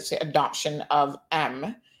here that's the adoption of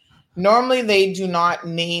M. Normally, they do not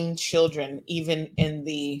name children even in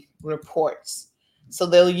the reports. So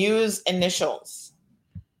they'll use initials.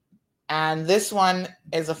 And this one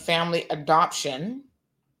is a family adoption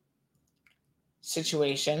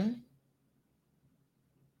situation.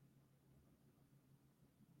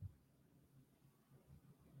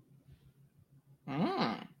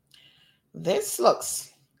 This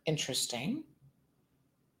looks interesting.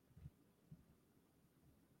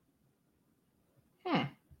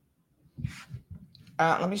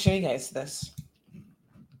 Let me show you guys this.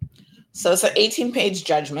 So it's an 18-page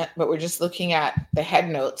judgment, but we're just looking at the head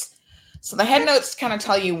notes. So the head notes kind of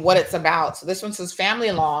tell you what it's about. So this one says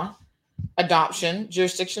family law, adoption,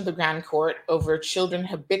 jurisdiction of the Grand Court over children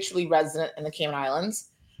habitually resident in the Cayman Islands,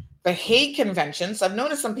 the Hague Convention. So I've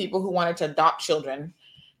noticed some people who wanted to adopt children.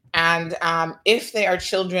 And if they are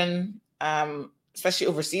children, especially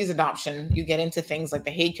overseas adoption, you get into things like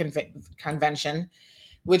the Hague Convention,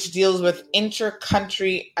 which deals with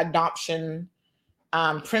inter-country adoption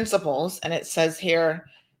principles. And it says here,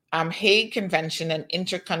 Hague Convention and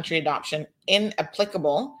inter-country adoption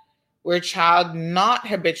inapplicable where a child not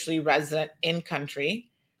habitually resident in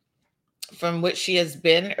country from which she has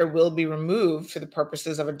been or will be removed for the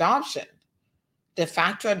purposes of adoption. De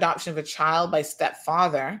facto adoption of a child by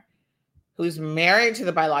stepfather who's married to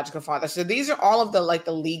the biological father. So these are all of the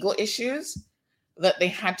legal issues that they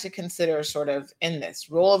had to consider sort of in this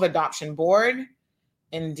role of adoption board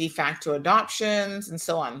in de facto adoptions and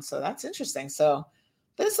so on. So that's interesting. So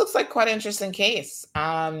this looks like quite an interesting case.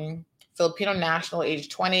 Filipino national, age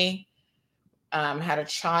 20, had a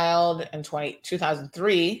child in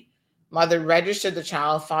 2003. Mother registered the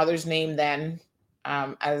child. Father's name then,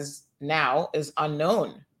 as now, is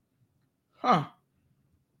unknown.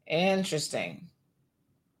 Interesting.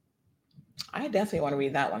 I definitely want to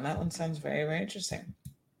read that one. That one sounds very, very interesting.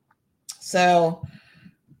 So,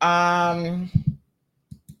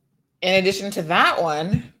 In addition to that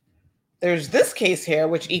one, there's this case here,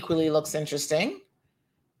 which equally looks interesting.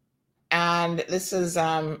 And this is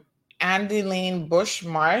Andy Lane Bush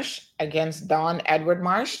Marsh against Don Edward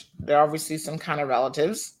Marsh. They're obviously some kind of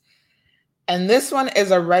relatives. And this one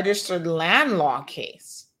is a registered land law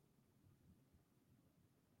case.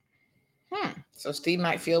 So Steve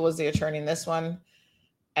Macfield was the attorney in this one.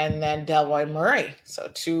 And then Delroy Murray. So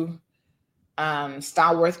two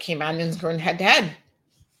stalwart Caymanians going head to head.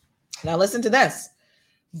 Now listen to this.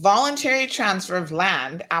 Voluntary transfer of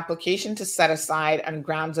land, application to set aside on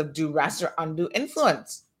grounds of duress or undue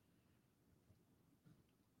influence.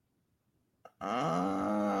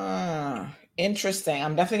 Interesting.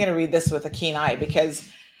 I'm definitely going to read this with a keen eye because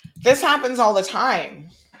this happens all the time.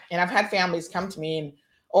 And I've had families come to me and,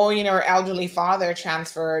 our elderly father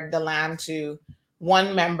transferred the land to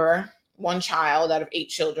one member, one child out of 8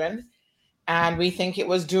 children, and we think it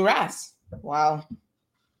was duress. Well,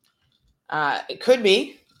 it could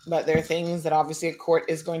be, but there are things that obviously a court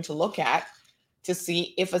is going to look at to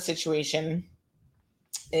see if a situation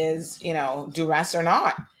is, duress or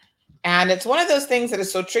not. And it's one of those things that is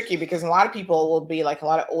so tricky because a lot of people will be like a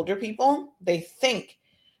lot of older people. They think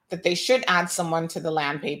that they should add someone to the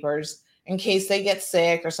land papers in case they get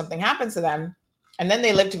sick or something happens to them. And then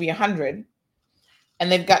they live to be 100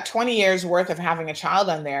 and they've got 20 years worth of having a child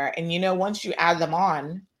on there. And, once you add them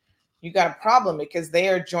on, you got a problem because they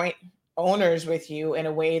are joint owners with you in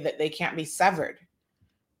a way that they can't be severed.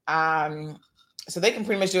 So they can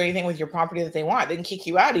pretty much do anything with your property that they want. They can kick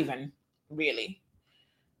you out even, really.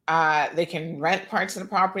 They can rent parts of the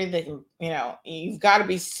property. They can, you've got to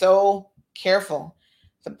be so careful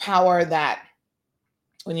the power that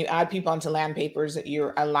when you add people onto land papers that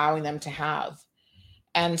you're allowing them to have.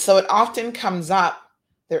 And so it often comes up,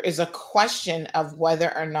 there is a question of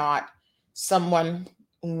whether or not someone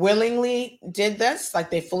willingly did this,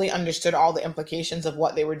 like they fully understood all the implications of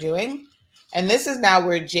what they were doing. And this is now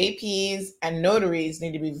where JPs and notaries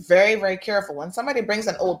need to be very, very careful. When somebody brings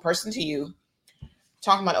an old person to you,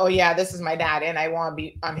 talking about, this is my dad and I want to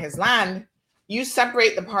be on his land, you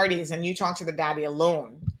separate the parties and you talk to the daddy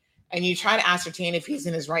alone. And you try to ascertain if he's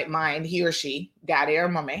in his right mind, he or she, daddy or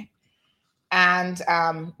mommy, and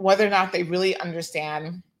whether or not they really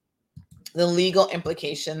understand the legal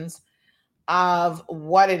implications of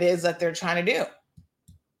what it is that they're trying to do.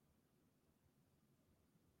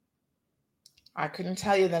 I couldn't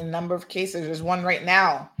tell you the number of cases. There's one right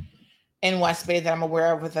now in West Bay that I'm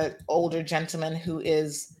aware of with an older gentleman who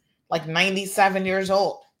is like 97 years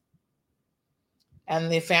old. And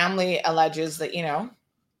the family alleges that,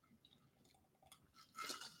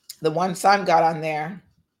 the one son got on there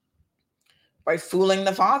by fooling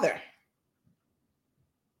the father.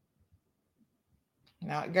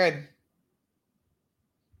 Not good.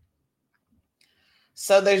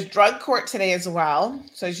 So there's drug court today as well.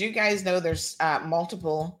 So as you guys know, there's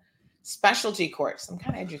multiple specialty courts. I'm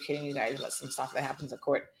kind of educating you guys about some stuff that happens at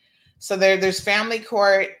court. So there's family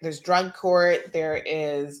court, there's drug court, there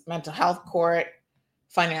is mental health court,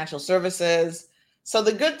 financial services. So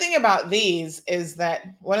the good thing about these is that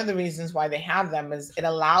one of the reasons why they have them is it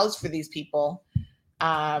allows for these people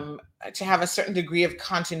to have a certain degree of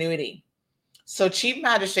continuity. So Chief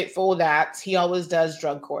Magistrate Foldatz, he always does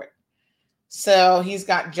drug court. So he's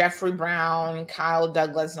got Jeffrey Brown, Kyle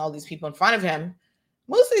Douglas, and all these people in front of him.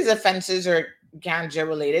 Most of these offenses are ganja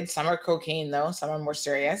related. Some are cocaine, though. Some are more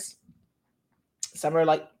serious. Some are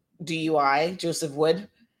like DUI, Joseph Wood,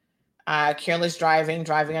 careless driving,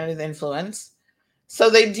 driving under the influence. So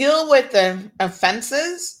they deal with the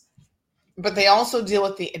offenses, but they also deal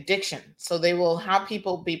with the addiction. So they will have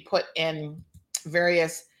people be put in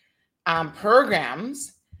various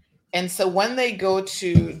programs. And so when they go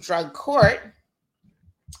to drug court,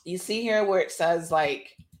 you see here where it says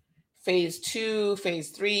like phase 2,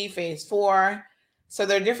 phase 3, phase 4. So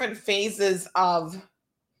there are different phases of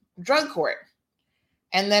drug court.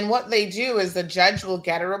 And then what they do is the judge will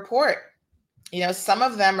get a report. Some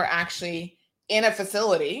of them are actually in a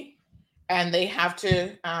facility and they have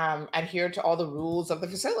to adhere to all the rules of the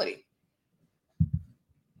facility.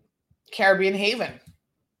 Caribbean Haven.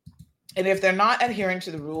 And if they're not adhering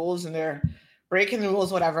to the rules and they're breaking the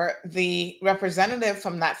rules, whatever, the representative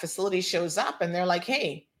from that facility shows up and they're like,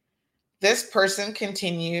 hey, this person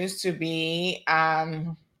continues to be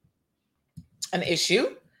an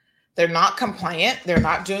issue. They're not compliant. They're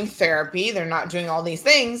not doing therapy. They're not doing all these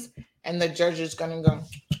things. And the judge is going to go,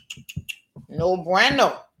 no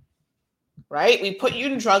bueno, right? We put you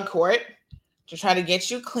in drug court to try to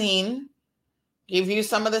get you clean, give you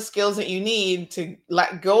some of the skills that you need to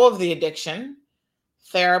let go of the addiction,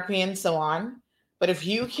 therapy, and so on. But if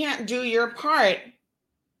you can't do your part,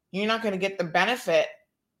 you're not going to get the benefit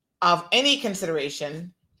of any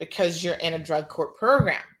consideration because you're in a drug court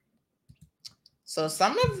program. So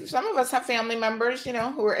some of us have family members,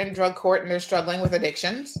 who are in drug court and they're struggling with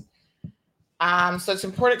addictions. So it's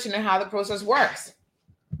important to know how the process works.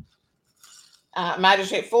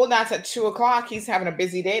 Magistrate Foldatz at 2:00. He's having a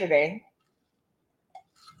busy day today.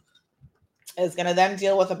 Is going to then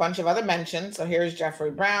deal with a bunch of other mentions. So here's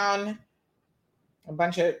Jeffrey Brown, a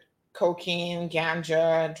bunch of cocaine,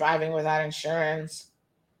 ganja, driving without insurance,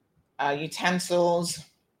 utensils,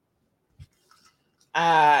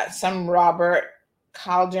 some Robert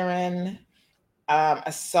Calderon,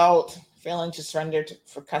 assault, failing to surrender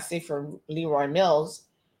for custody for Leroy Mills,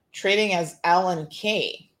 trading as L and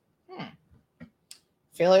K.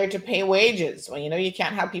 Failure to pay wages. Well, you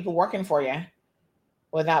can't have people working for you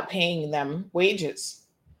without paying them wages.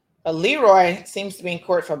 But Leroy seems to be in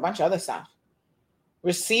court for a bunch of other stuff.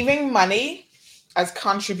 Receiving money as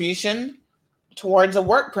contribution towards a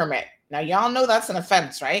work permit. Now, y'all know that's an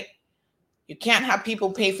offense, right? You can't have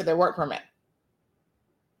people pay for their work permit.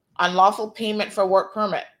 Unlawful payment for work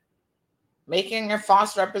permit. Making a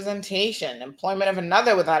false representation. Employment of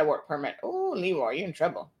another without a work permit. Oh, Leroy, you're in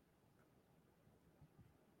trouble.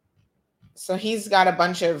 So he's got a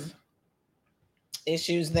bunch of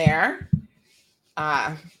issues there.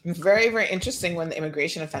 Very, very interesting when the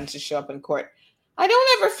immigration offenses show up in court. I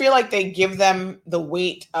don't ever feel like they give them the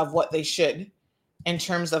weight of what they should in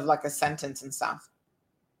terms of like a sentence and stuff.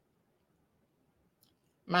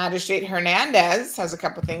 Magistrate Hernandez has a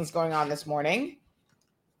couple things going on this morning.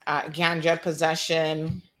 Ganja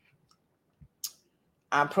possession,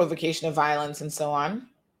 provocation of violence, and so on.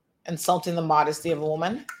 Insulting the modesty of a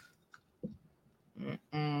woman.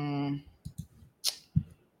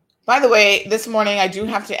 By the way, this morning I do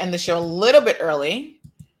have to end the show a little bit early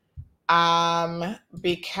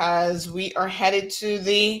because we are headed to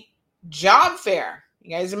the job fair.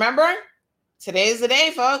 You guys remember? Today's the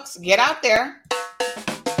day, folks. Get out there.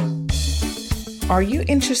 Are you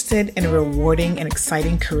interested in a rewarding and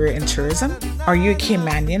exciting career in tourism? Are you a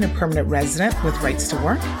Caymanian, a permanent resident with rights to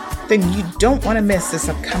work? Then you don't want to miss this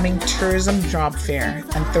upcoming tourism job fair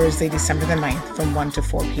on Thursday, December the 9th from 1 to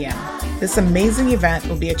 4 p.m. This amazing event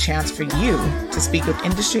will be a chance for you to speak with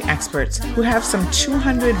industry experts who have some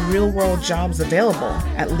 200 real-world jobs available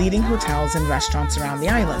at leading hotels and restaurants around the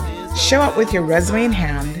island. Show up with your resume in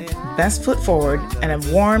hand, best foot forward, and a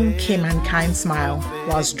warm Caymankind smile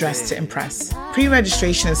whilst dressed to impress.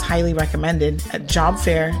 Pre-registration is highly recommended at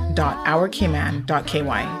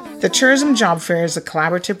jobfair.ourcayman.ky. The Tourism Job Fair is a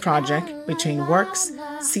collaborative project between Works,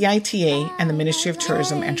 CITA, and the Ministry of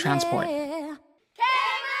Tourism and Transport.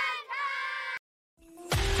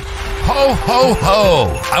 Ho, ho,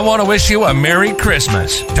 ho! I want to wish you a Merry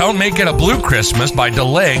Christmas. Don't make it a blue Christmas by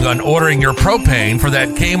delaying on ordering your propane for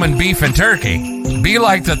that Cayman beef and turkey. Be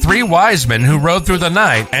like the 3 wise men who rode through the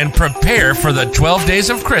night and prepare for the 12 days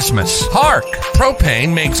of Christmas. Hark!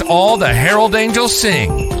 Propane makes all the herald angels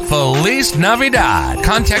sing. Feliz Navidad!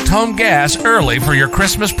 Contact Home Gas early for your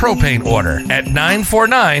Christmas propane order at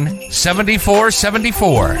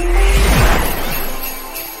 949-7474.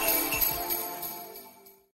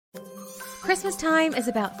 Christmas time is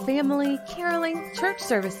about family, caroling, church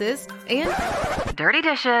services, and dirty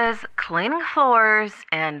dishes, cleaning floors,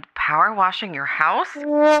 and power washing your house.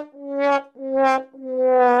 Don't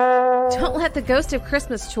let the ghost of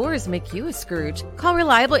Christmas chores make you a Scrooge. Call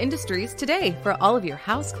Reliable Industries today for all of your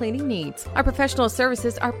house cleaning needs. Our professional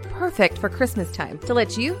services are perfect for Christmas time to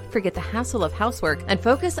let you forget the hassle of housework and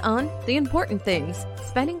focus on the important things,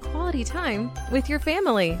 spending quality time with your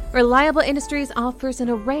family. Reliable Industries offers an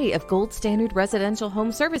array of gold standard residential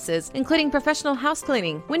home services, including professional house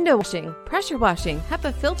cleaning, window washing, pressure washing,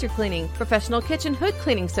 HEPA filter cleaning, professional kitchen hood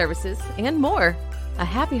cleaning services, and more. A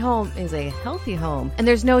happy home is a healthy home, and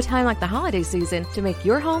there's no time like the holiday season to make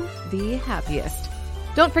your home the happiest.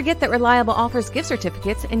 Don't forget that Reliable offers gift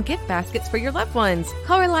certificates and gift baskets for your loved ones.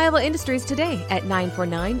 Call Reliable Industries today at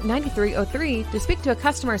 949-9303 to speak to a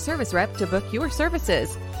customer service rep to book your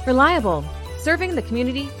services. Reliable, serving the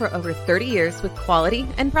community for over 30 years with quality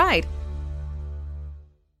and pride.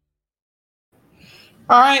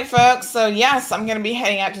 All right, folks. So yes, I'm going to be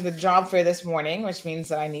heading out to the job fair this morning, which means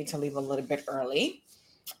that I need to leave a little bit early.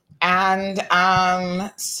 And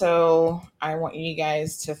so I want you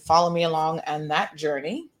guys to follow me along on that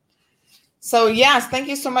journey. So yes, thank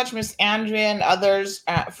you so much, Miss Andrea and others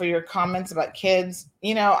for your comments about kids.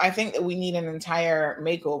 I think that we need an entire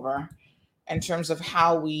makeover in terms of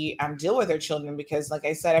how we deal with our children, because like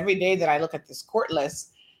I said, every day that I look at this court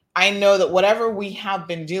list, I know that whatever we have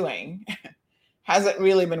been doing hasn't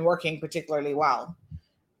really been working particularly well.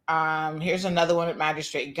 Here's another one at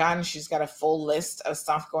Magistrate Gunn. She's got a full list of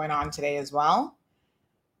stuff going on today as well.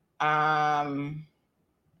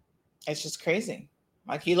 It's just crazy.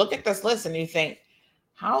 Like, you look at this list and you think,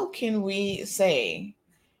 how can we say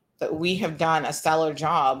that we have done a stellar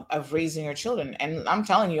job of raising our children? And I'm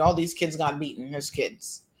telling you, all these kids got beaten as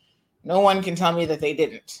kids. No one can tell me that they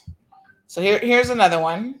didn't. So here's another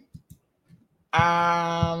one.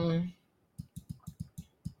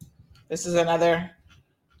 This is another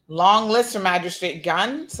long list from Magistrate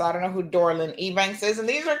Gunn. So I don't know who Dorlin Ebanks is. And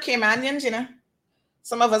these are Caymanians, you know.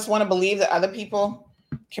 Some of us want to believe that other people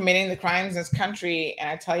committing the crimes in this country. And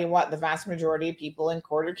I tell you what, the vast majority of people in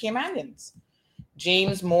court are Caymanians.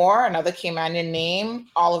 James Moore, another Caymanian name.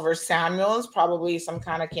 Oliver Samuels, probably some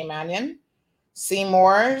kind of Caymanian.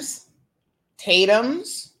 Seymours,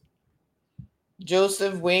 Tatums,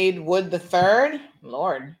 Joseph Wade Wood III,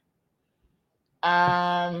 Lord.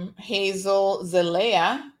 Hazel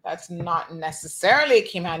Zelaya, that's not necessarily a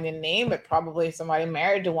Caymanian name, but probably somebody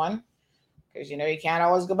married to one. Because, you know, you can't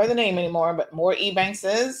always go by the name anymore, but more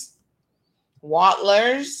Ebankses.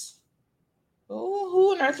 Wattlers.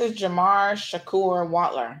 Who on earth is Jamar Shakur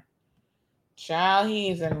Wattler? Child,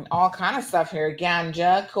 he's in all kind of stuff here.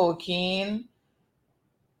 Ganja, cocaine,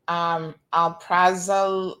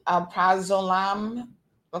 alprazolam.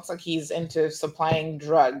 Looks like he's into supplying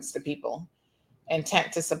drugs to people.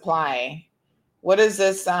 Intent to supply. What is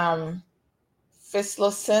this?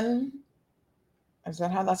 Fislocin? Is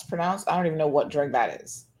that how that's pronounced? I don't even know what drug that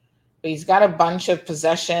is. But he's got a bunch of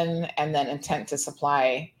possession and then intent to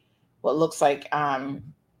supply what looks like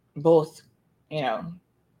both, you know,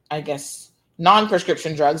 I guess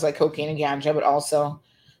non-prescription drugs like cocaine and ganja, but also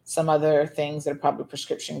some other things that are probably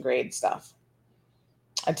prescription grade stuff.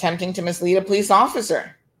 Attempting to mislead a police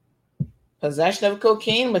officer. Possession of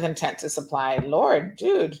cocaine with intent to supply. Lord,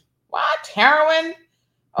 dude, what? Heroin?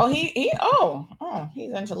 Oh,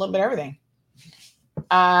 he's into a little bit of everything.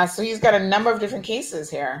 So he's got a number of different cases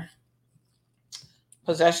here.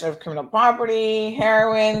 Possession of criminal property,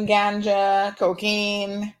 heroin, ganja,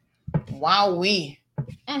 cocaine. Wowee.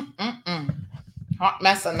 Hot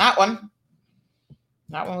mess on that one.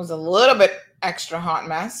 That one was a little bit extra hot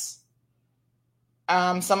mess.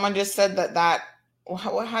 Someone just said that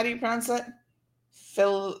how do you pronounce it?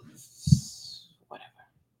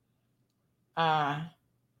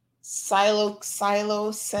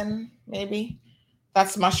 Psilocin, maybe.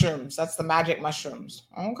 That's mushrooms. That's the magic mushrooms.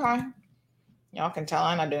 Okay. Y'all can tell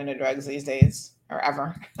I'm not doing the drugs these days or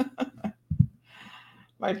ever.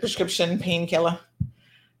 My prescription painkiller.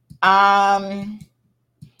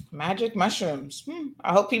 Magic mushrooms.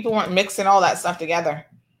 I hope people weren't mixing all that stuff together.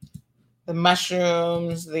 The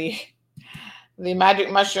mushrooms, the magic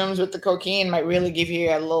mushrooms with the cocaine might really give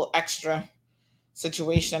you a little extra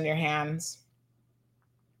situation on your hands.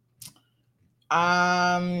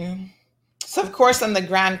 So of course, on the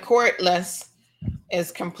grand court list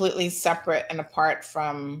is completely separate and apart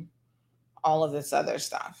from all of this other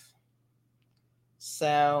stuff.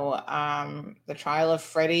 So the trial of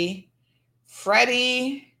Freddie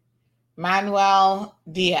Manuel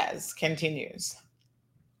Diaz continues.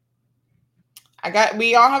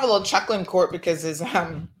 We all have a little chuckle in court because his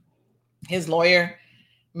lawyer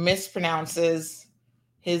mispronounces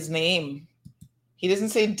his name. He doesn't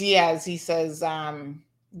say Diaz, he says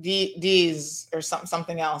Diaz or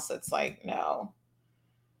something else. It's like, no.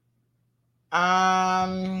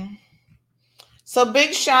 So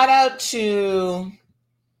big shout out to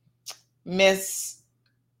Miss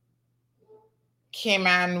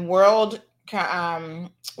Cayman World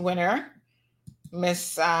winner,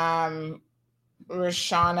 Miss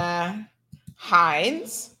Rashana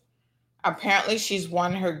Hides. Apparently she's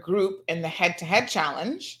won her group in the head-to-head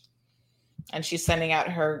challenge, and she's sending out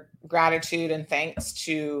her gratitude and thanks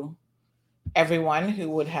to everyone who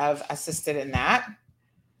would have assisted in that.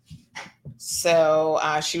 So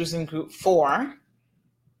she was in group 4,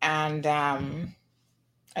 and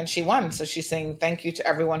she won. So she's saying thank you to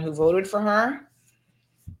everyone who voted for her,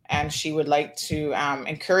 and she would like to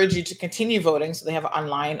encourage you to continue voting. So they have an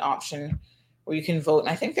online option where you can vote, and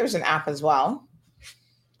I think there's an app as well.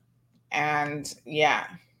 And yeah,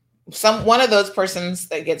 one of those persons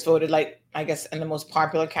that gets voted, like I guess in the most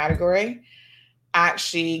popular category,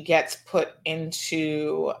 actually gets put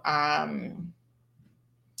into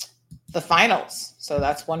the finals. So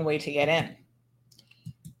that's one way to get in.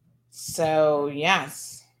 So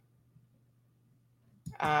yes,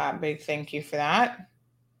 big thank you for that.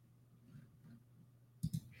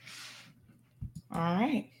 All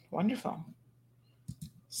right, wonderful.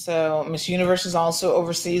 So Miss Universe is also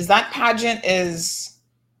overseas. That pageant is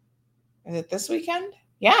it this weekend?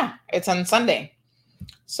 Yeah, it's on Sunday.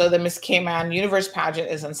 So the Miss Cayman Universe pageant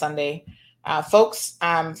is on Sunday. Fox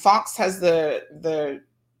has the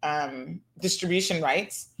distribution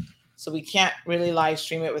rights, so we can't really live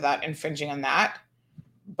stream it without infringing on that.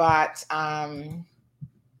 But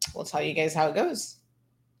we'll tell you guys how it goes.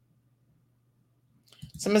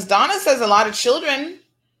 So Ms. Donna says a lot of children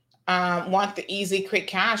want the easy, quick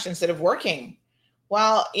cash instead of working.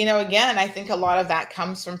 Well, again, I think a lot of that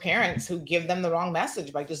comes from parents who give them the wrong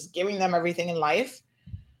message by just giving them everything in life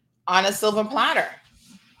on a silver platter.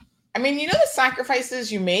 I mean, the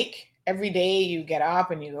sacrifices you make every day. You get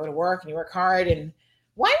up and you go to work and you work hard. And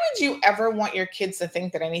why would you ever want your kids to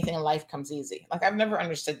think that anything in life comes easy? Like, I've never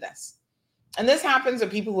understood this. And this happens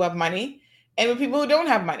with people who have money and with people who don't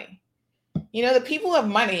have money. The people who have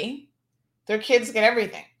money, their kids get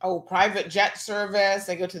everything. Oh, private jet service.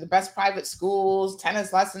 They go to the best private schools,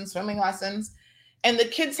 tennis lessons, swimming lessons. And the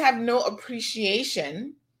kids have no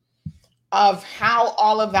appreciation of how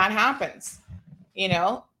all of that happens.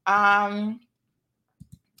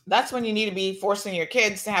 That's when you need to be forcing your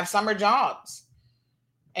kids to have summer jobs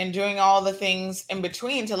and doing all the things in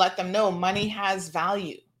between to let them know money has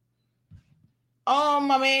value. Oh,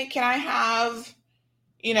 mommy, can I have,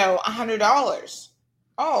 $100?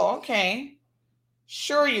 Oh, okay.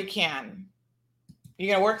 Sure you can.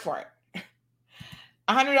 You're going to work for it.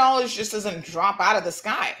 $100 just doesn't drop out of the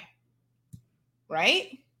sky,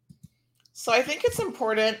 right? So I think it's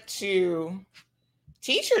important to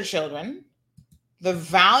teach your children the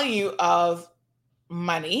value of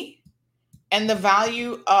money and the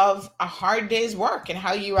value of a hard day's work and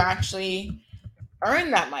how you actually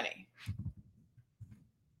earn that money.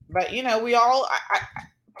 But, we all,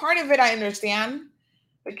 part of it I understand,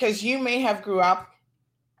 because you may have grew up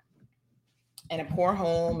in a poor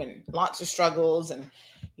home and lots of struggles and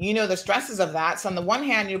the stresses of that. So on the one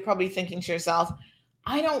hand, you're probably thinking to yourself,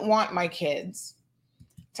 I don't want my kids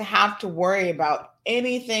to have to worry about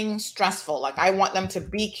anything stressful. Like, I want them to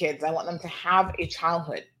be kids. I want them to have a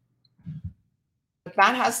childhood. But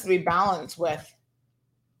that has to be balanced with,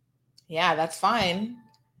 yeah, that's fine.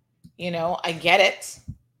 I get it.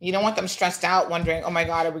 You don't want them stressed out wondering, oh my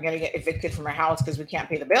God, are we going to get evicted from our house because we can't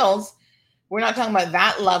pay the bills? We're not talking about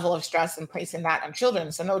that level of stress and placing that on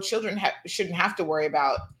children. So no, children shouldn't have to worry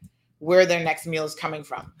about where their next meal is coming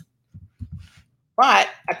from. But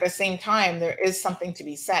at the same time, there is something to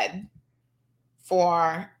be said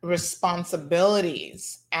for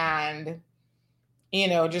responsibilities and,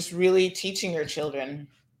 just really teaching your children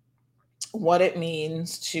what it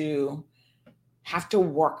means to have to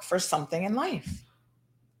work for something in life,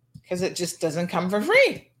 because it just doesn't come for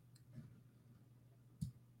free,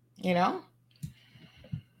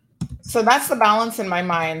 So that's the balance in my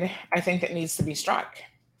mind, I think, that needs to be struck.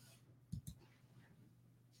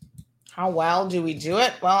 How well do we do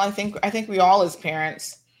it? Well, I think we all as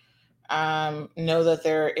parents know that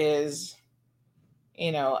there is,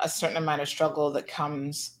 a certain amount of struggle that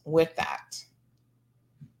comes with that.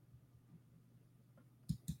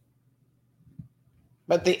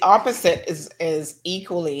 But the opposite is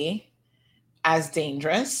equally as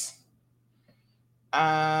dangerous.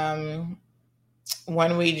 When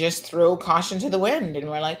we just throw caution to the wind and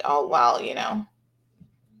we're like, oh, well, let them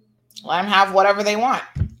have whatever they want.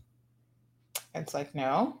 It's like,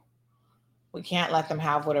 no, we can't let them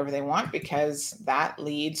have whatever they want, because that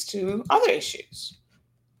leads to other issues.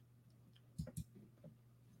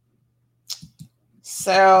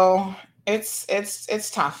 So it's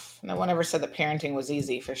tough. No one ever said that parenting was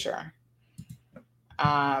easy, for sure.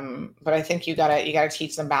 But I think you gotta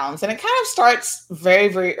teach them balance, and it kind of starts very,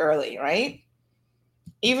 very early, right?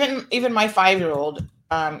 Even my 5-year-old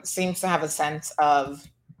seems to have a sense of,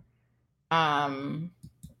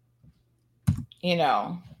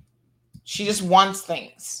 she just wants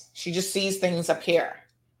things. She just sees things appear.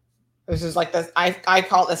 This is like this. I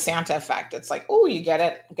call it the Santa effect. It's like, oh, you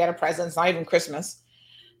get a present. It's not even Christmas,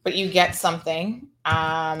 but you get something,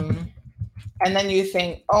 and then you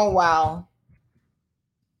think, oh well,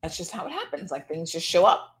 that's just how it happens. Like, things just show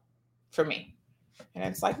up for me, and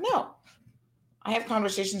it's like, no. I have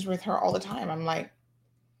conversations with her all the time. I'm like,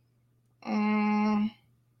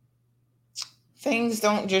 things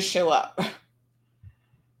don't just show up,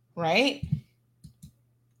 right?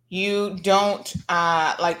 You don't,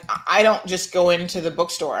 I don't just go into the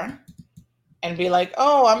bookstore and be like,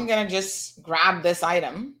 oh, I'm going to just grab this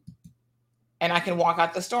item and I can walk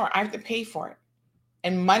out the store. I have to pay for it.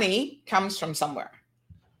 And money comes from somewhere.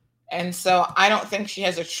 And so I don't think she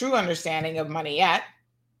has a true understanding of money yet.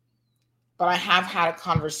 But I have had a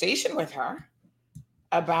conversation with her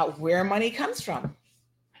about where money comes from.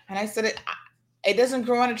 And I said, it doesn't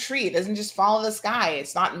grow on a tree. It doesn't just fall in the sky.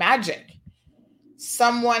 It's not magic.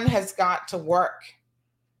 someone has got to work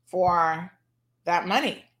for that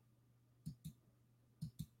money.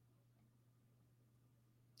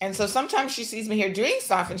 And so sometimes she sees me here doing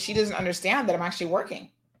stuff and she doesn't understand that I'm actually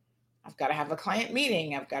working. I've got to have a client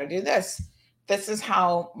meeting. I've got to do this. This is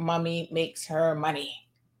how mommy makes her money.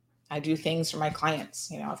 I do things for my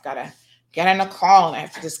clients. You know, I've got to get on a call and I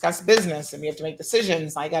have to discuss business and we have to make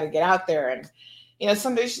decisions. I got to get out there. And, you know,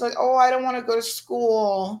 some days she's like, oh, I don't want to go to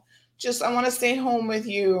school. Just, I want to stay home with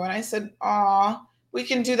you. And I said, aw, we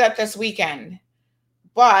can do that this weekend.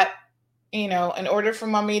 But, you know, in order for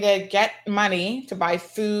mommy to get money to buy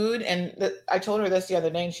food, and I told her this the other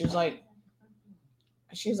day and she was like,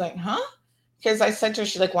 huh? Because I said to her,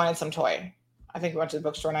 she like wanted some toy. I think we went to the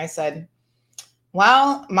bookstore and I said,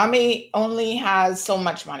 well, mommy only has so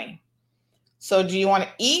much money. So do you want to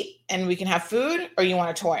eat and we can have food, or you want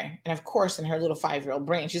a toy? And of course, in her little 5-year-old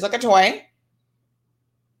brain, she's like, a toy.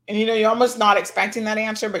 And, you know, you're almost not expecting that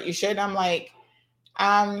answer, but you should. I'm like,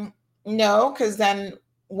 no, because then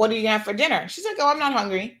what do you have for dinner? She's like, oh, I'm not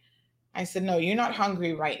hungry. I said, no, you're not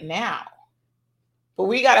hungry right now. But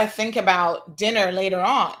we got to think about dinner later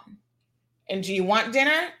on. And do you want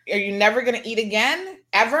dinner? Are you never going to eat again?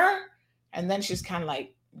 Ever? And then she's kind of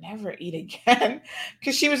like, never eat again.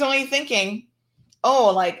 Because she was only thinking,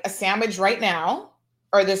 oh, like a sandwich right now,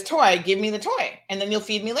 or this toy, give me the toy, and then you'll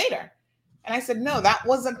feed me later. And I said, no, that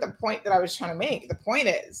wasn't the point that I was trying to make. The point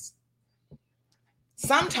is,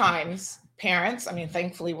 sometimes parents, I mean,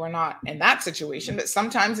 thankfully we're not in that situation, but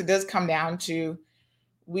sometimes it does come down to,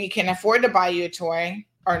 we can afford to buy you a toy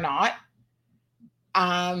or not,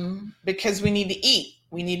 because we need to eat.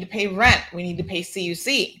 We need to pay rent. We need to pay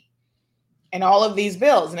CUC and all of these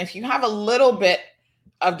bills. And if you have a little bit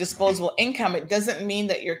of disposable income, it doesn't mean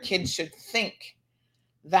that your kids should think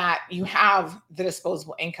that you have the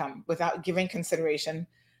disposable income without giving consideration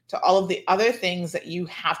to all of the other things that you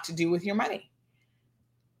have to do with your money.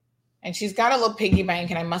 And she's got a little piggy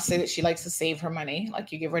bank, and I must say that she likes to save her money.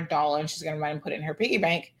 Like, you give her $1 and she's going to run and put it in her piggy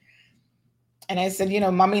bank. And I said, you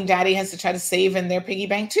know, mommy and daddy has to try to save in their piggy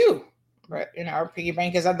bank too. But, you know, our piggy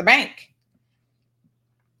bank is at the bank.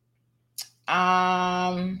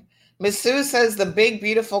 Miss Sue says the big,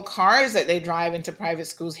 beautiful cars that they drive into private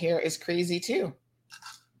schools here is crazy too.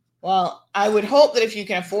 Well, I would hope that if you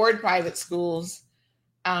can afford private schools,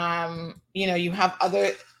 you know, you have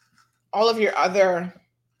all of your other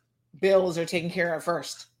bills are taken care of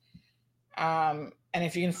first. And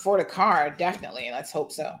if you can afford a car, definitely, let's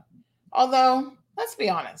hope so. Although, let's be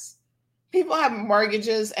honest, people have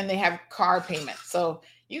mortgages and they have car payments. So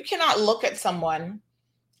you cannot look at someone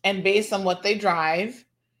and based on what they drive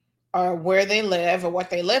or where they live or what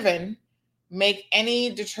they live in, make any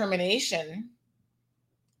determination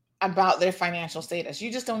about their financial status.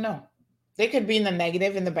 You just don't know. They could be in the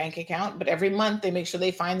negative in the bank account, but every month they make sure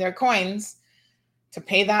they find their coins to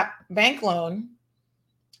pay that bank loan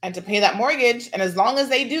and to pay that mortgage. And as long as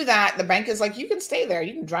they do that, the bank is like, you can stay there.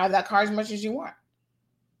 You can drive that car as much as you want.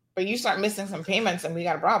 But you start missing some payments and we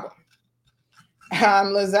got a problem.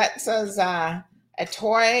 Lizette says, a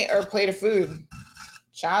toy or a plate of food.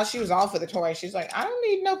 Child, she was all for the toy. She's like, I don't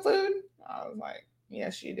need no food. I was like,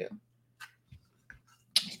 yes, you do.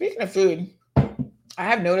 Speaking of food, I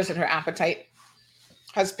have noticed that her appetite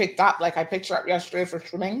has picked up. Like, I picked her up yesterday for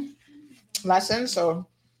swimming lessons. So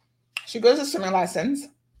she goes to swimming lessons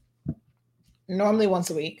normally once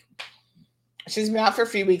a week. She's been out for a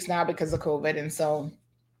few weeks now because of COVID. And so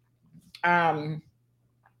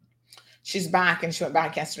she's back, and she went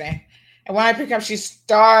back yesterday. And when I pick up, she's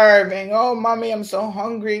starving. Oh, mommy, I'm so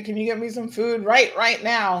hungry. Can you get me some food right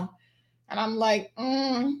now? And I'm like,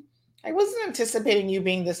 I wasn't anticipating you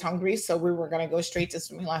being this hungry. So we were going to go straight to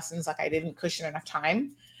swimming lessons. Like, I didn't cushion enough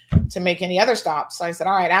time to make any other stops. So I said,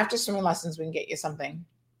 all right, after swimming lessons, we can get you something.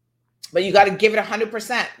 But you got to give it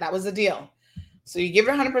 100%. That was the deal. So you give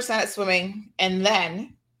it 100% at swimming, and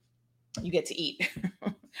then you get to eat,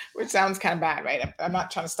 which sounds kind of bad, right? I'm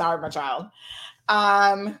not trying to starve my child.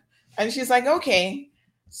 And she's like, okay.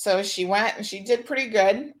 So she went and she did pretty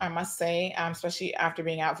good, I must say, especially after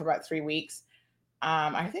being out for about 3 weeks.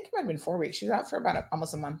 I think it might have been 4 weeks. She was out for about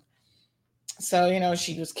almost a month. So, you know,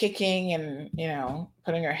 she was kicking and, you know,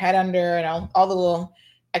 putting her head under and all the little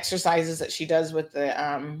exercises that she does with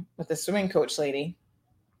the swimming coach lady.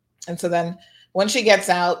 And so then when she gets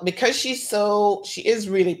out, because she is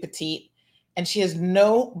really petite and she has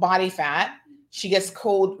no body fat, she gets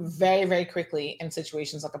cold very, very quickly in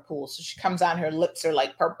situations like a pool. So she comes out and her lips are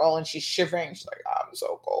like purple and she's shivering. She's like, oh, I'm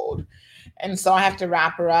so cold. And so I have to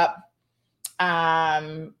wrap her up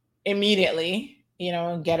immediately, you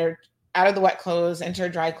know, and get her out of the wet clothes, into her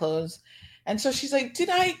dry clothes. And so she's like, did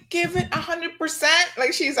I give it 100%?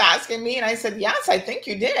 Like she's asking me. And I said, yes, I think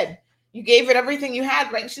you did. You gave it everything you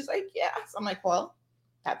had, right? And she's like, yes. I'm like, well,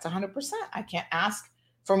 that's 100%. I can't ask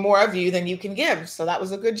for more of you than you can give. So that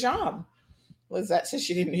was a good job. Lizette said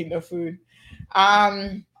she didn't need no food.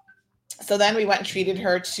 So then we went and treated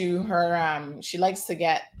her to her, she likes to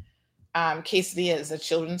get quesadillas, the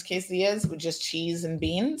children's quesadillas with just cheese and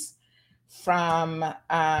beans from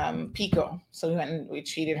Pico. So we went and we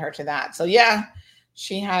treated her to that. So yeah,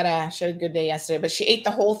 she had a good day yesterday, but she ate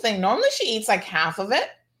the whole thing. Normally she eats like half of it.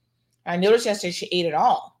 I noticed yesterday she ate it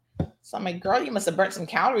all. So I'm like, girl, you must have burnt some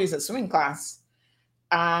calories at swimming class.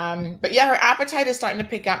 But yeah, her appetite is starting to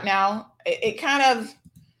pick up now. It kind of,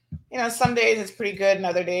 you know, some days it's pretty good and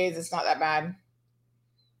other days it's not that bad.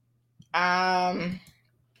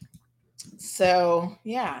 So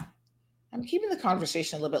yeah, I'm keeping the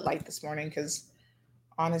conversation a little bit light this morning because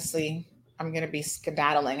honestly, I'm going to be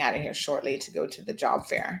skedaddling out of here shortly to go to the job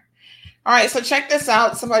fair. All right, so check this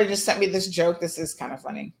out. Somebody just sent me this joke. This is kind of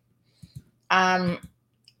funny.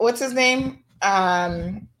 What's his name?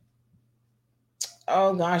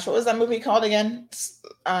 Oh gosh, what was that movie called again?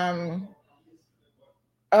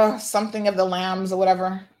 Something of the Lambs or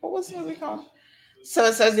whatever. What was the movie called? So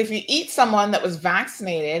it says, if you eat someone that was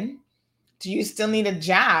vaccinated, do you still need a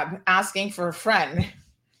jab? Asking for a friend.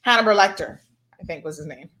 Hannibal Lecter, I think was his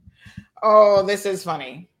name. Oh, this is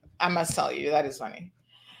funny. I must tell you, that is funny.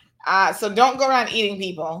 So don't go around eating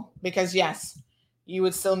people because yes, you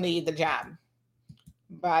would still need the jab.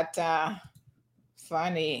 But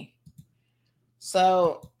funny.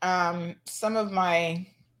 So some of my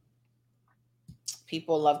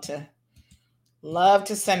people love to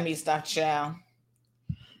send me stuff, child.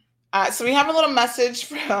 So we have a little message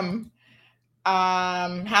from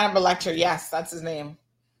Hannibal Lecter. Yes, that's his name.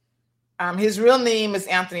 His real name is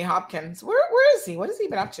Anthony Hopkins. Where is he? What has he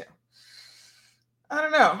been up to? I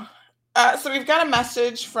don't know. So we've got a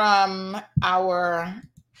message from our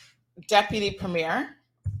deputy premier.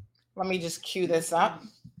 Let me just cue this up.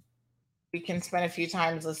 We can spend a few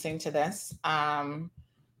times listening to this.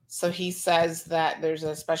 So he says that there's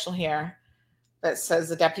a special here that says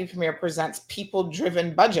the deputy premier presents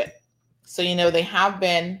people-driven budget. So, you know, they have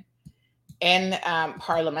been in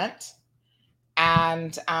Parliament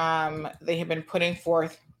and they have been putting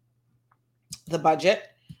forth the budget.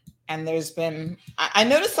 And there's been, I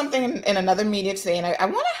noticed something in another media today, and I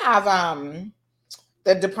want to have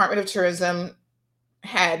the Department of Tourism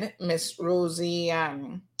head, Miss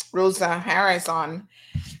Rosa Harris, on,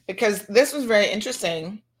 because this was very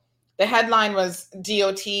interesting. The headline was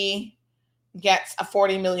DOT gets a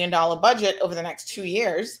 $40 million budget over the next 2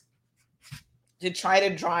 years to try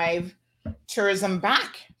to drive tourism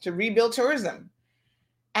back, to rebuild tourism.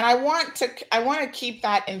 And I want to keep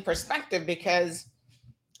that in perspective because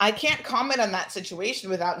I can't comment on that situation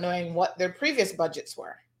without knowing what their previous budgets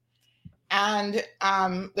were. And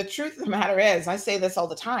the truth of the matter is, I say this all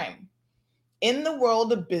the time, in the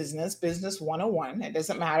world of business 101, it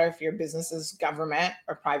doesn't matter if your business is government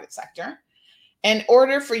or private sector. In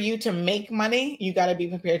order for you to make money, you got to be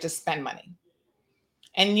prepared to spend money.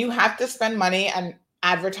 And you have to spend money on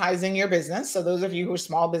advertising your business. So those of you who are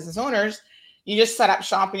small business owners, you just set up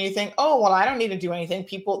shop and you think, oh, well, I don't need to do anything.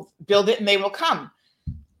 People build it and they will come.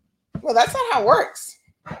 Well, that's not how it works.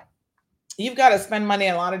 You've got to spend money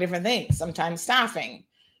on a lot of different things. Sometimes staffing,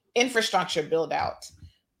 infrastructure build out,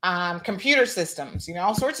 computer systems, you know,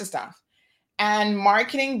 all sorts of stuff. And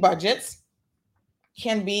marketing budgets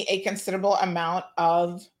can be a considerable amount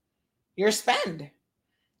of your spend.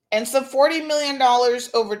 And so $40 million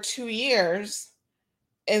over 2 years,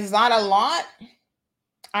 is that a lot?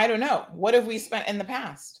 I don't know. What have we spent in the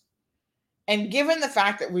past? And given the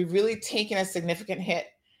fact that we've really taken a significant hit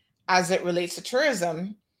as it relates to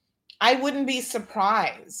tourism, I wouldn't be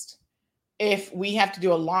surprised if we have to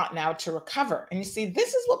do a lot now to recover. And you see,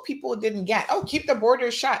 this is what people didn't get. Oh, keep the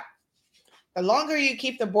borders shut. The longer you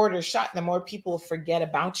keep the borders shut, the more people forget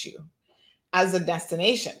about you as a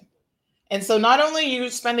destination. And so not only are you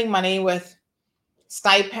spending money with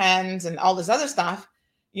stipends and all this other stuff,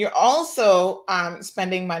 you're also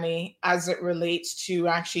spending money as it relates to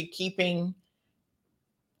actually keeping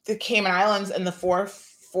the Cayman Islands in the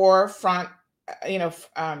forefront,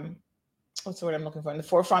 what's the word I'm looking for? In the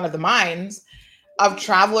forefront of the minds of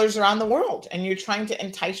travelers around the world. And you're trying to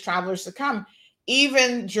entice travelers to come,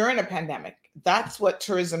 even during a pandemic. That's what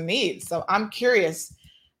tourism needs. So I'm curious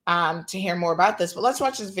to hear more about this. But let's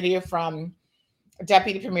watch this video from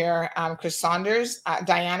Deputy Premier Chris Saunders.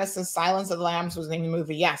 Diana says Silence of the Lambs was named the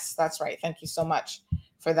movie. Yes, that's right. Thank you so much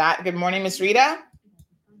for that. Good morning, Miss Rita.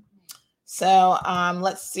 So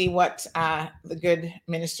let's see what the good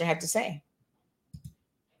minister had to say.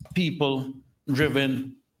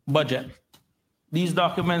 people-driven budget. These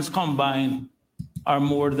documents combined are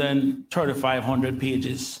more than 3,500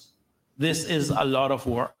 pages. This is a lot of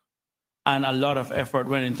work and a lot of effort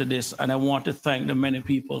went into this, and I want to thank the many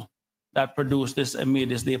people that produced this and made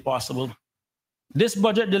this day possible. This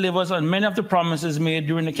budget delivers on many of the promises made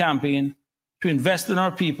during the campaign to invest in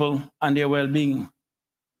our people and their well-being.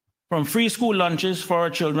 From free school lunches for our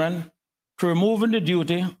children to removing the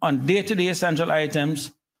duty on day-to-day essential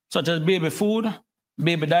items such as baby food,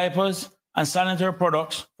 baby diapers, and sanitary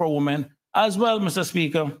products for women, as well, Mr.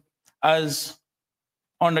 Speaker, as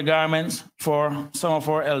undergarments for some of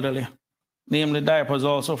our elderly, namely diapers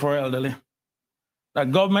also for elderly. The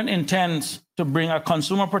government intends to bring a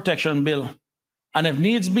consumer protection bill, and if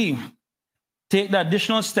needs be, take the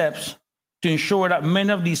additional steps to ensure that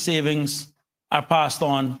many of these savings are passed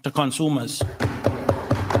on to consumers.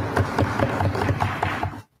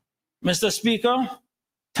 Mr. Speaker,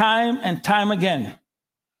 time and time again,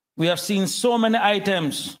 we have seen so many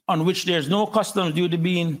items on which there's no customs duty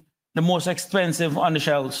being the most expensive on the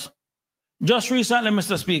shelves. Just recently,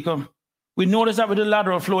 Mr. Speaker, we noticed that with the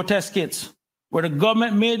lateral flow test kits, where the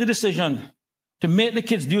government made the decision to make the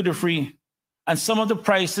kits duty-free, and some of the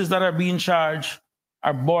prices that are being charged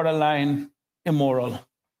are borderline immoral.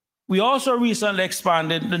 We also recently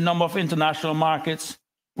expanded the number of international markets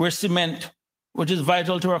where cement, which is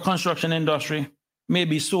vital to our construction industry, may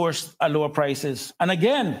be sourced at lower prices. And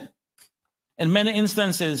again, in many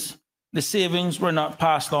instances, the savings were not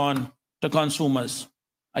passed on to consumers.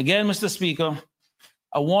 Again, Mr. Speaker,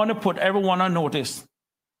 I want to put everyone on notice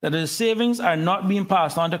that the savings are not being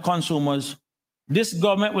passed on to consumers. This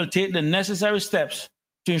government will take the necessary steps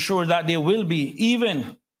to ensure that they will be,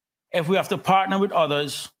 even if we have to partner with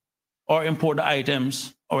others or import the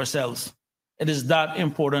items ourselves. It is that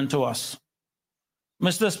important to us.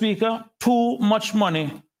 Mr. Speaker, too much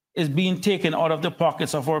money is being taken out of the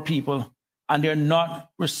pockets of our people, and they're not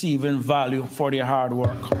receiving value for their hard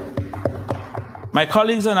work. My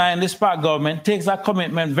colleagues and I in this PAC government takes that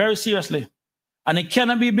commitment very seriously, and it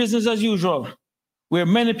cannot be business as usual, where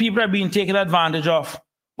many people are being taken advantage of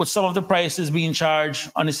with some of the prices being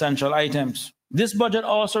charged on essential items. This budget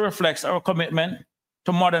also reflects our commitment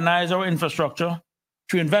to modernize our infrastructure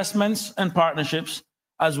through investments and partnerships,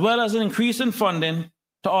 as well as an increase in funding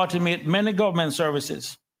to automate many government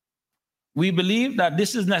services. We believe that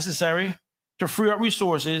this is necessary to free up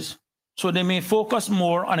resources so they may focus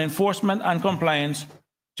more on enforcement and compliance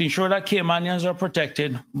to ensure that Caymanians are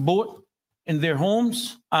protected both in their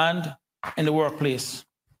homes and in the workplace.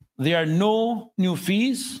 There are no new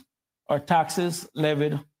fees or taxes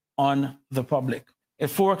levied on the public. It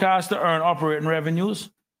forecasts to earn operating revenues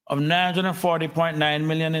of $940.9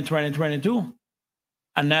 million in 2022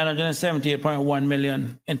 and $978.1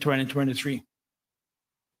 million in 2023.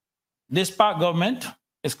 This PAC government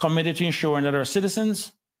is committed to ensuring that our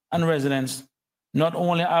citizens and residents not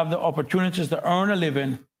only have the opportunities to earn a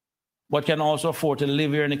living, but can also afford to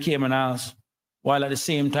live here in the Cayman Islands, while at the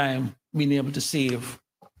same time being able to save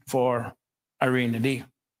for a rainy day.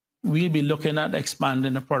 We'll be looking at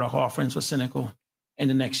expanding the product offerings for Cineco in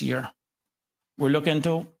the next year. We're looking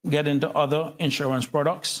to get into other insurance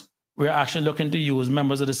products. We're actually looking to use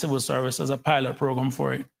members of the civil service as a pilot program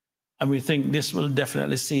for it. And we think this will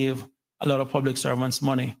definitely save a lot of public servants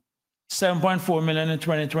money. $7.4 million in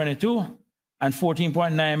 2022 and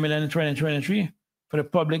 $14.9 million in 2023 for the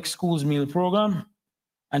public schools meal program,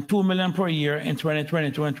 and $2 million per year in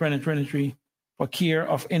 2022 and 2023 for care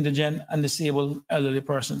of indigent and disabled elderly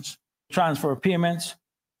persons. Transfer payments,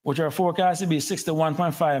 which are forecast to be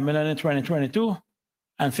 $61.5 million in 2022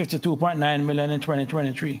 and $52.9 million in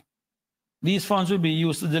 2023. These funds will be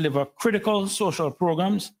used to deliver critical social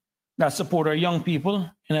programs that support our young people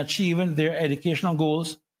in achieving their educational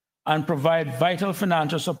goals and provide vital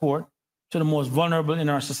financial support to the most vulnerable in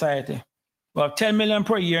our society. We have $10 million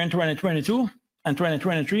per year in 2022 and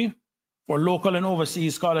 2023 for local and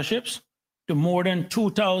overseas scholarships to more than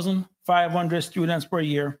 2,500 students per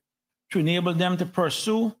year to enable them to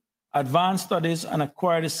pursue advanced studies and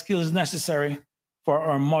acquire the skills necessary for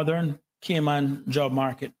our modern Cayman job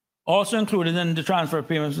market. Also included in the transfer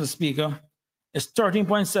payments, Mr. Speaker, is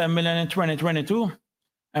 $13.7 million in 2022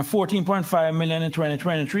 and $14.5 million in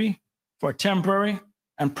 2023 for temporary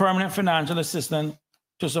and permanent financial assistance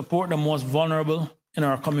to support the most vulnerable in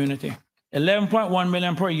our community. $11.1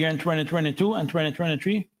 million per year in 2022 and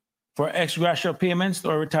 2023 for ex gratia payments to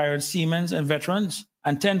our retired seamen and veterans,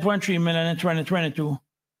 and $10.3 million in 2022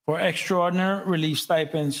 for extraordinary relief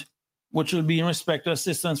stipends, which will be in respect to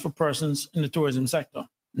assistance for persons in the tourism sector.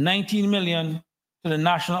 $19 million to the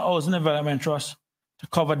National Housing Development Trust to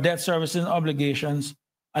cover debt servicing obligations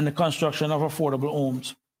and the construction of affordable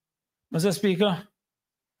homes. Mr. Speaker,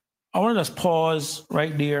 I want to just pause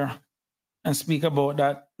right there and speak about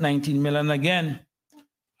that 19 million again.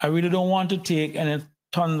 I really don't want to take any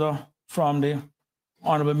thunder from the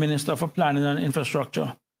Honorable Minister for Planning and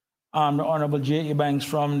Infrastructure, the Honorable J.E. Banks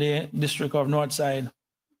from the District of Northside.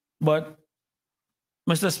 But,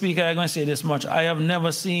 Mr. Speaker, I'm going to say this much. I have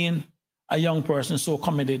never seen a young person so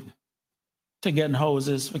committed to getting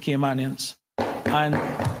houses for Caymanians. And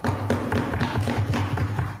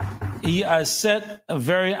he has set a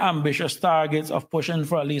very ambitious target of pushing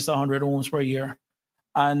for at least 100 homes per year.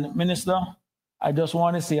 And Minister, I just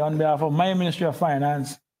want to say on behalf of my Ministry of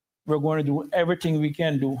Finance, we're going to do everything we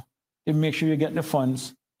can do to make sure you get the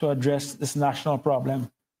funds to address this national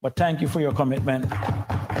problem. But thank you for your commitment.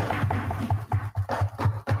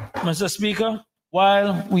 Mr. Speaker,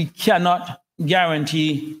 while we cannot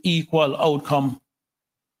guarantee equal outcome,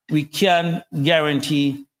 we can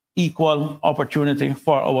guarantee equal opportunity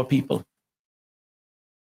for our people.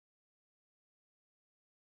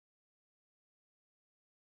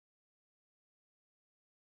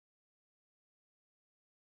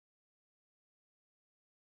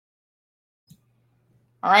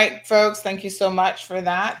 All right, folks, thank you so much for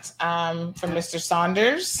that from Mr.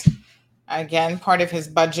 Saunders. Again, part of his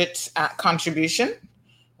budget contribution.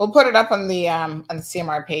 We'll put it up on the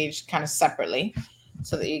CMR page kind of separately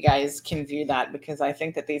so that you guys can view that, because I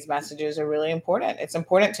think that these messages are really important. It's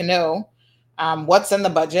important to know what's in the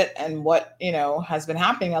budget and what, has been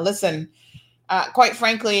happening. Now, listen, quite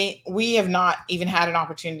frankly, we have not even had an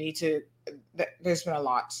opportunity to, there's been a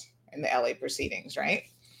lot in the LA proceedings, right?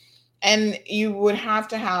 And you would have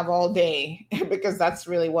to have all day because that's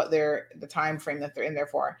really what the time frame that they're in there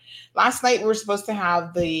for. Last night, we were supposed to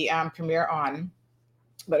have the premiere on,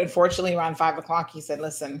 but unfortunately around 5 o'clock, he said,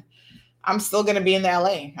 listen, I'm still going to be in the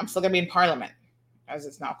LA. I'm still going to be in Parliament, as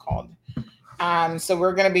it's now called. So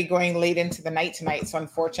we're going to be going late into the night tonight. So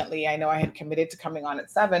unfortunately, I know I had committed to coming on at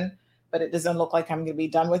 7, but it doesn't look like I'm going to be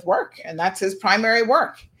done with work. And that's his primary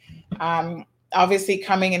work. Obviously,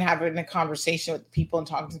 coming and having a conversation with people and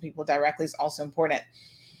talking to people directly is also important.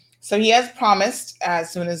 So he has promised, as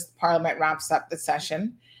soon as Parliament wraps up the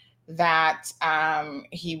session, that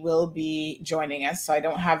he will be joining us. So I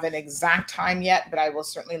don't have an exact time yet, but I will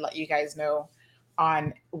certainly let you guys know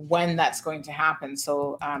on when that's going to happen.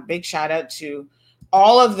 So big shout out to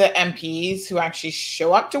all of the MPs who actually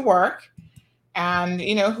show up to work and,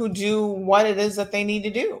 who do what it is that they need to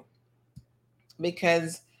do.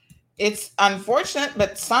 Because it's unfortunate,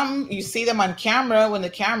 but you see them on camera when the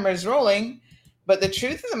camera is rolling, but the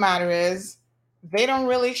truth of the matter is they don't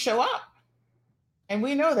really show up. And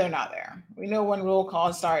we know they're not there. We know when roll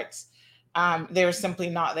call starts, they're simply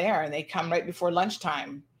not there. And they come right before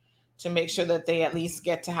lunchtime to make sure that they at least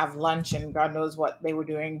get to have lunch, and God knows what they were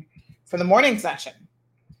doing for the morning session.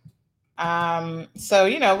 So,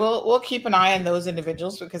 we'll keep an eye on those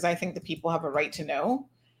individuals, because I think the people have a right to know.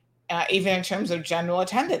 Even in terms of general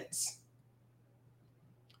attendance.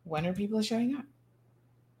 When are people showing up?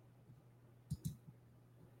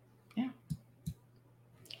 Yeah.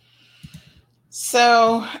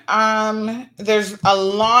 So there's a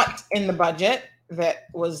lot in the budget that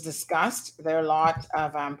was discussed. There are a lot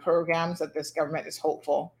of programs that this government is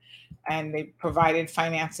hopeful, and they provided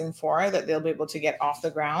financing for, that they'll be able to get off the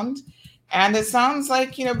ground. And it sounds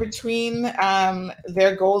like, between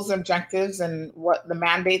their goals and objectives and what the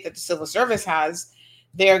mandate that the civil service has,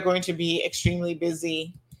 they are going to be extremely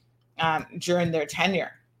busy during their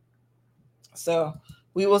tenure. So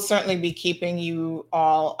we will certainly be keeping you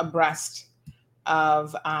all abreast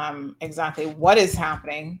of exactly what is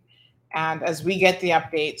happening. And as we get the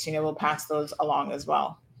updates, we'll pass those along as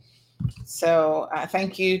well. So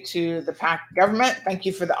thank you to the PAC government. Thank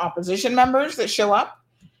you for the opposition members that show up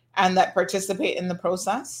and that participate in the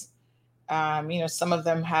process. Some of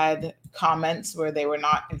them had comments where they were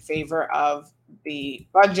not in favor of the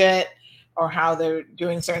budget or how they're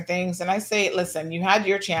doing certain things. And I say, listen, you had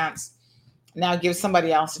your chance. Now give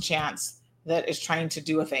somebody else a chance that is trying to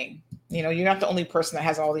do a thing. You're not the only person that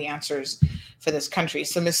has all the answers for this country.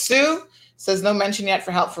 So Ms. Sue says, no mention yet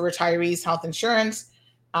for help for retirees' health insurance.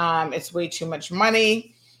 It's way too much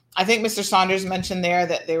money. I think Mr. Saunders mentioned there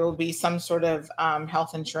that there will be some sort of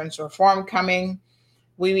health insurance reform coming.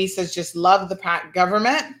 Wee says, just love the PAC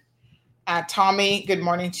government. Tommy, good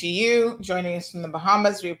morning to you, joining us from the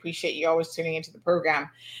Bahamas. We appreciate you always tuning into the program.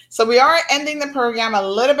 So we are ending the program a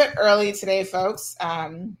little bit early today, folks,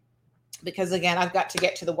 because, again, I've got to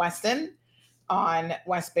get to the Westin on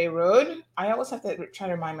West Bay Road. I always have to try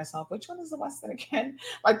to remind myself, which one is the Westin again?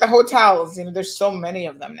 Like the hotels, there's so many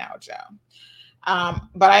of them now, Joe.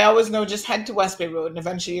 But I always know just head to West Bay Road and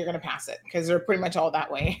eventually you're going to pass it because they're pretty much all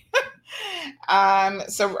that way.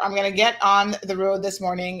 So I'm going to get on the road this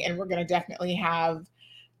morning and we're going to definitely have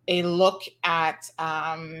a look at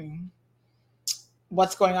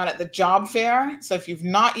what's going on at the job fair. So if you've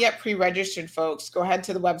not yet pre-registered, folks, go ahead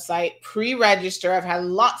to the website, pre-register. I've had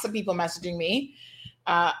lots of people messaging me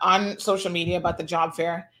on social media about the job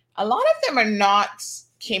fair. A lot of them are not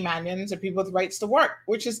Caymanians or people with rights to work,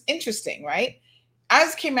 which is interesting, right?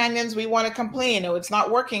 As Caymanians, we want to complain, oh, it's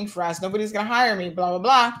not working for us. Nobody's going to hire me, blah, blah,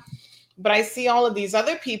 blah. But I see all of these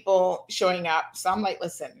other people showing up. So I'm like,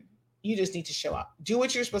 listen, you just need to show up. Do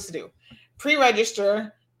what you're supposed to do.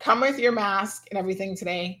 Pre-register, come with your mask and everything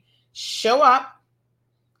today. Show up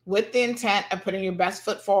with the intent of putting your best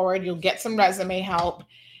foot forward. You'll get some resume help.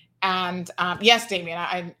 And yes, Damien,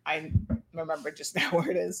 I remember just now where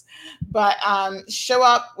it is. But show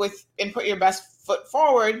up with and put your best foot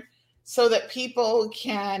forward so that people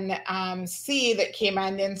can see that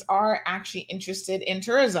Caymanians are actually interested in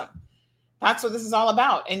tourism. That's what this is all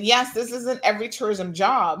about. And yes, this isn't every tourism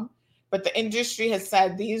job, but the industry has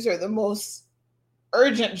said these are the most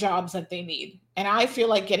urgent jobs that they need. And I feel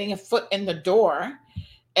like getting a foot in the door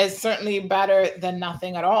is certainly better than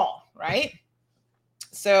nothing at all, right?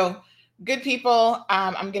 So good people,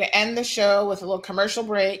 I'm going to end the show with a little commercial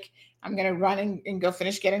break. I'm going to run and go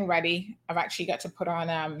finish getting ready. I've actually got to put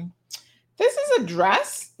on, this is a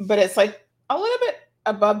dress, but it's like a little bit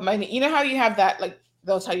above my knee. You know how you have that, like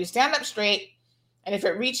they'll tell you stand up straight. And if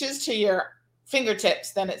it reaches to your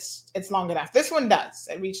fingertips, then it's long enough. This one does.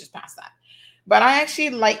 It reaches past that. But I actually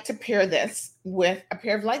like to pair this with a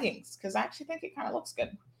pair of leggings because I actually think it kind of looks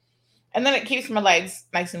good. And then it keeps my legs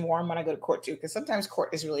nice and warm when I go to court too, because sometimes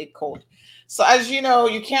court is really cold. So as you know,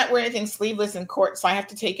 you can't wear anything sleeveless in court. So I have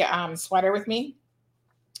to take a sweater with me,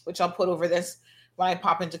 which I'll put over this when I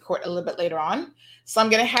pop into court a little bit later on. So I'm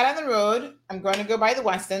going to head on the road. I'm going to go by the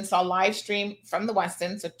Westin. So I'll live stream from the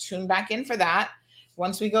Westin. So tune back in for that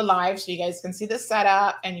once we go live so you guys can see the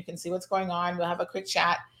setup and you can see what's going on. We'll have a quick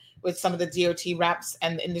chat with some of the DOT reps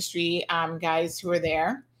and the industry guys who are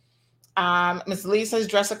there. Ms. Lee says,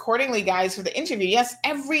 dress accordingly, guys, for the interview. Yes,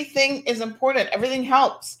 everything is important. Everything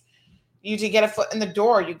helps you to get a foot in the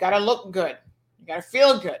door. You got to look good. You got to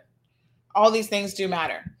feel good. All these things do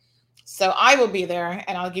matter. So I will be there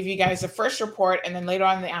and I'll give you guys the first report. And then later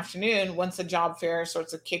on in the afternoon, once the job fair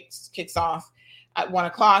sorts of kicks off at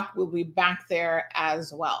 1:00, we'll be back there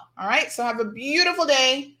as well. All right. So have a beautiful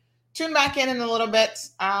day. Tune back in a little bit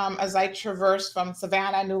as I traverse from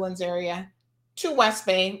Savannah, Newlands area to West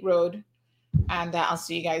Bay Road. And I'll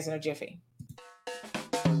see you guys in a jiffy.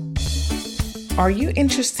 Are you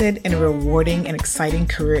interested in a rewarding and exciting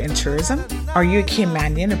career in tourism? Are you a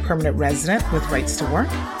Caymanian, a permanent resident with rights to work?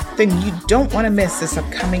 Then you don't want to miss this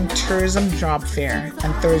upcoming tourism job fair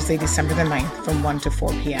on Thursday, December the 9th from 1 to 4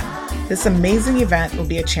 p.m. This amazing event will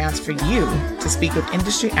be a chance for you to speak with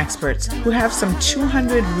industry experts who have some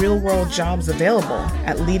 200 real-world jobs available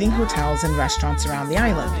at leading hotels and restaurants around the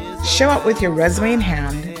island. Show up with your resume in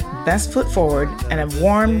hand, best foot forward, and a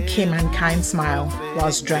warm Cayman-kind smile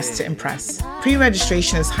whilst dressed to impress.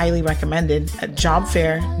 Pre-registration is highly recommended at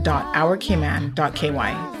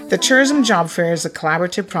jobfair.ourcayman.ky. The Tourism Job Fair is a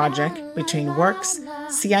collaborative project between Works,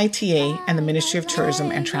 CITA, and the Ministry of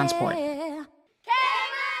Tourism and Transport.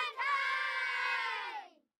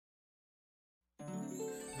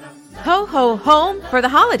 Ho, ho, home for the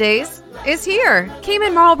holidays is here.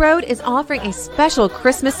 Cayman Marl Road is offering a special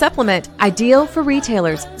Christmas supplement, ideal for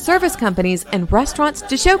retailers, service companies, and restaurants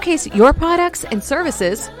to showcase your products and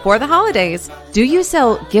services for the holidays. Do you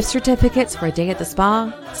sell gift certificates for a day at the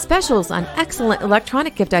spa? Specials on excellent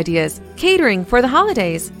electronic gift ideas, catering for the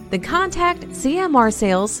holidays? Then contact CMR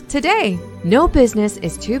Sales today. No business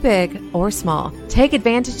is too big or small. Take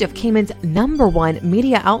advantage of Cayman's #1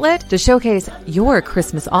 media outlet to showcase your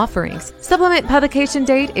Christmas offerings. Supplement publication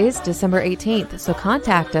date is December 18th, so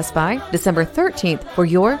contact us by December 13th for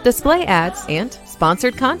your display ads and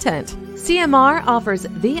sponsored content. CMR offers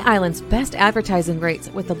the island's best advertising rates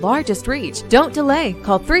with the largest reach. Don't delay.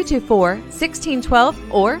 Call 324-1612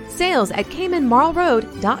 or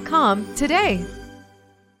sales@CaymanMarlRoad.com today.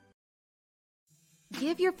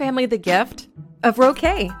 Give your family the gift of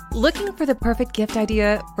Roquet. Looking for the perfect gift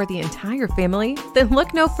idea for the entire family? Then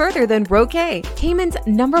look no further than Roquet, Cayman's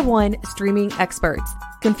 #1 streaming experts.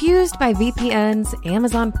 Confused by VPNs,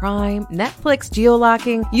 Amazon Prime, Netflix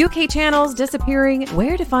geolocking, UK channels disappearing,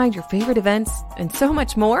 where to find your favorite events, and so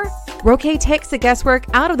much more? Roquet takes the guesswork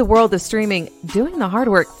out of the world of streaming, doing the hard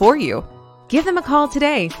work for you. Give them a call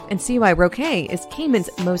today and see why Roquet is Cayman's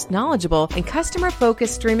most knowledgeable and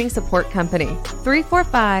customer-focused streaming support company.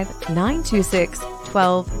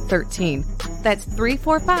 345-926-1213. That's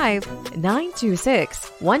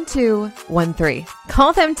 345-926-1213.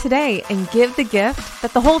 Call them today and give the gift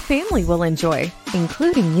that the whole family will enjoy,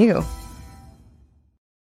 including you.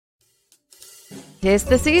 Tis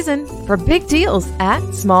the season for big deals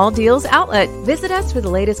at Small Deals Outlet. Visit us for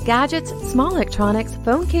the latest gadgets, small electronics,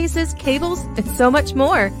 phone cases, cables, and so much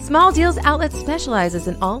more. Small Deals Outlet specializes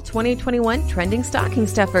in all 2021 trending stocking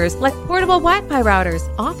stuffers like portable Wi-Fi routers,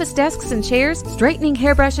 office desks and chairs, straightening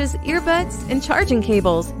hairbrushes, earbuds, and charging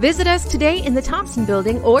cables. Visit us today in the Thompson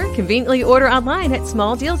Building or conveniently order online at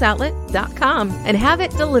smalldealsoutlet.com and have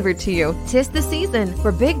it delivered to you. Tis the season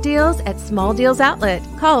for big deals at Small Deals Outlet.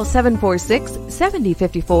 Call 746-7054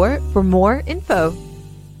 for more info.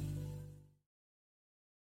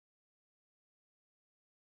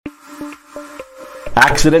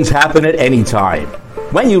 Accidents happen at any time,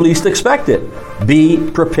 when you least expect it.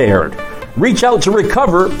 Be prepared. Reach out to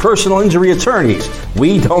Recover Personal Injury Attorneys.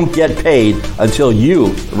 We don't get paid until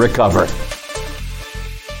you recover.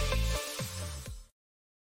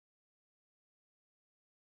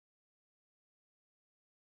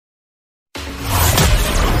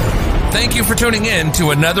 Thank you for tuning in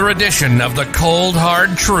to another edition of The Cold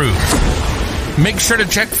Hard Truth. Make sure to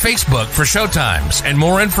check Facebook for showtimes and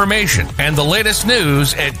more information and the latest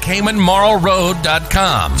news at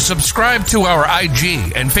CaymanMarlRoad.com. Subscribe to our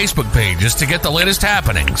IG and Facebook pages to get the latest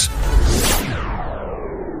happenings.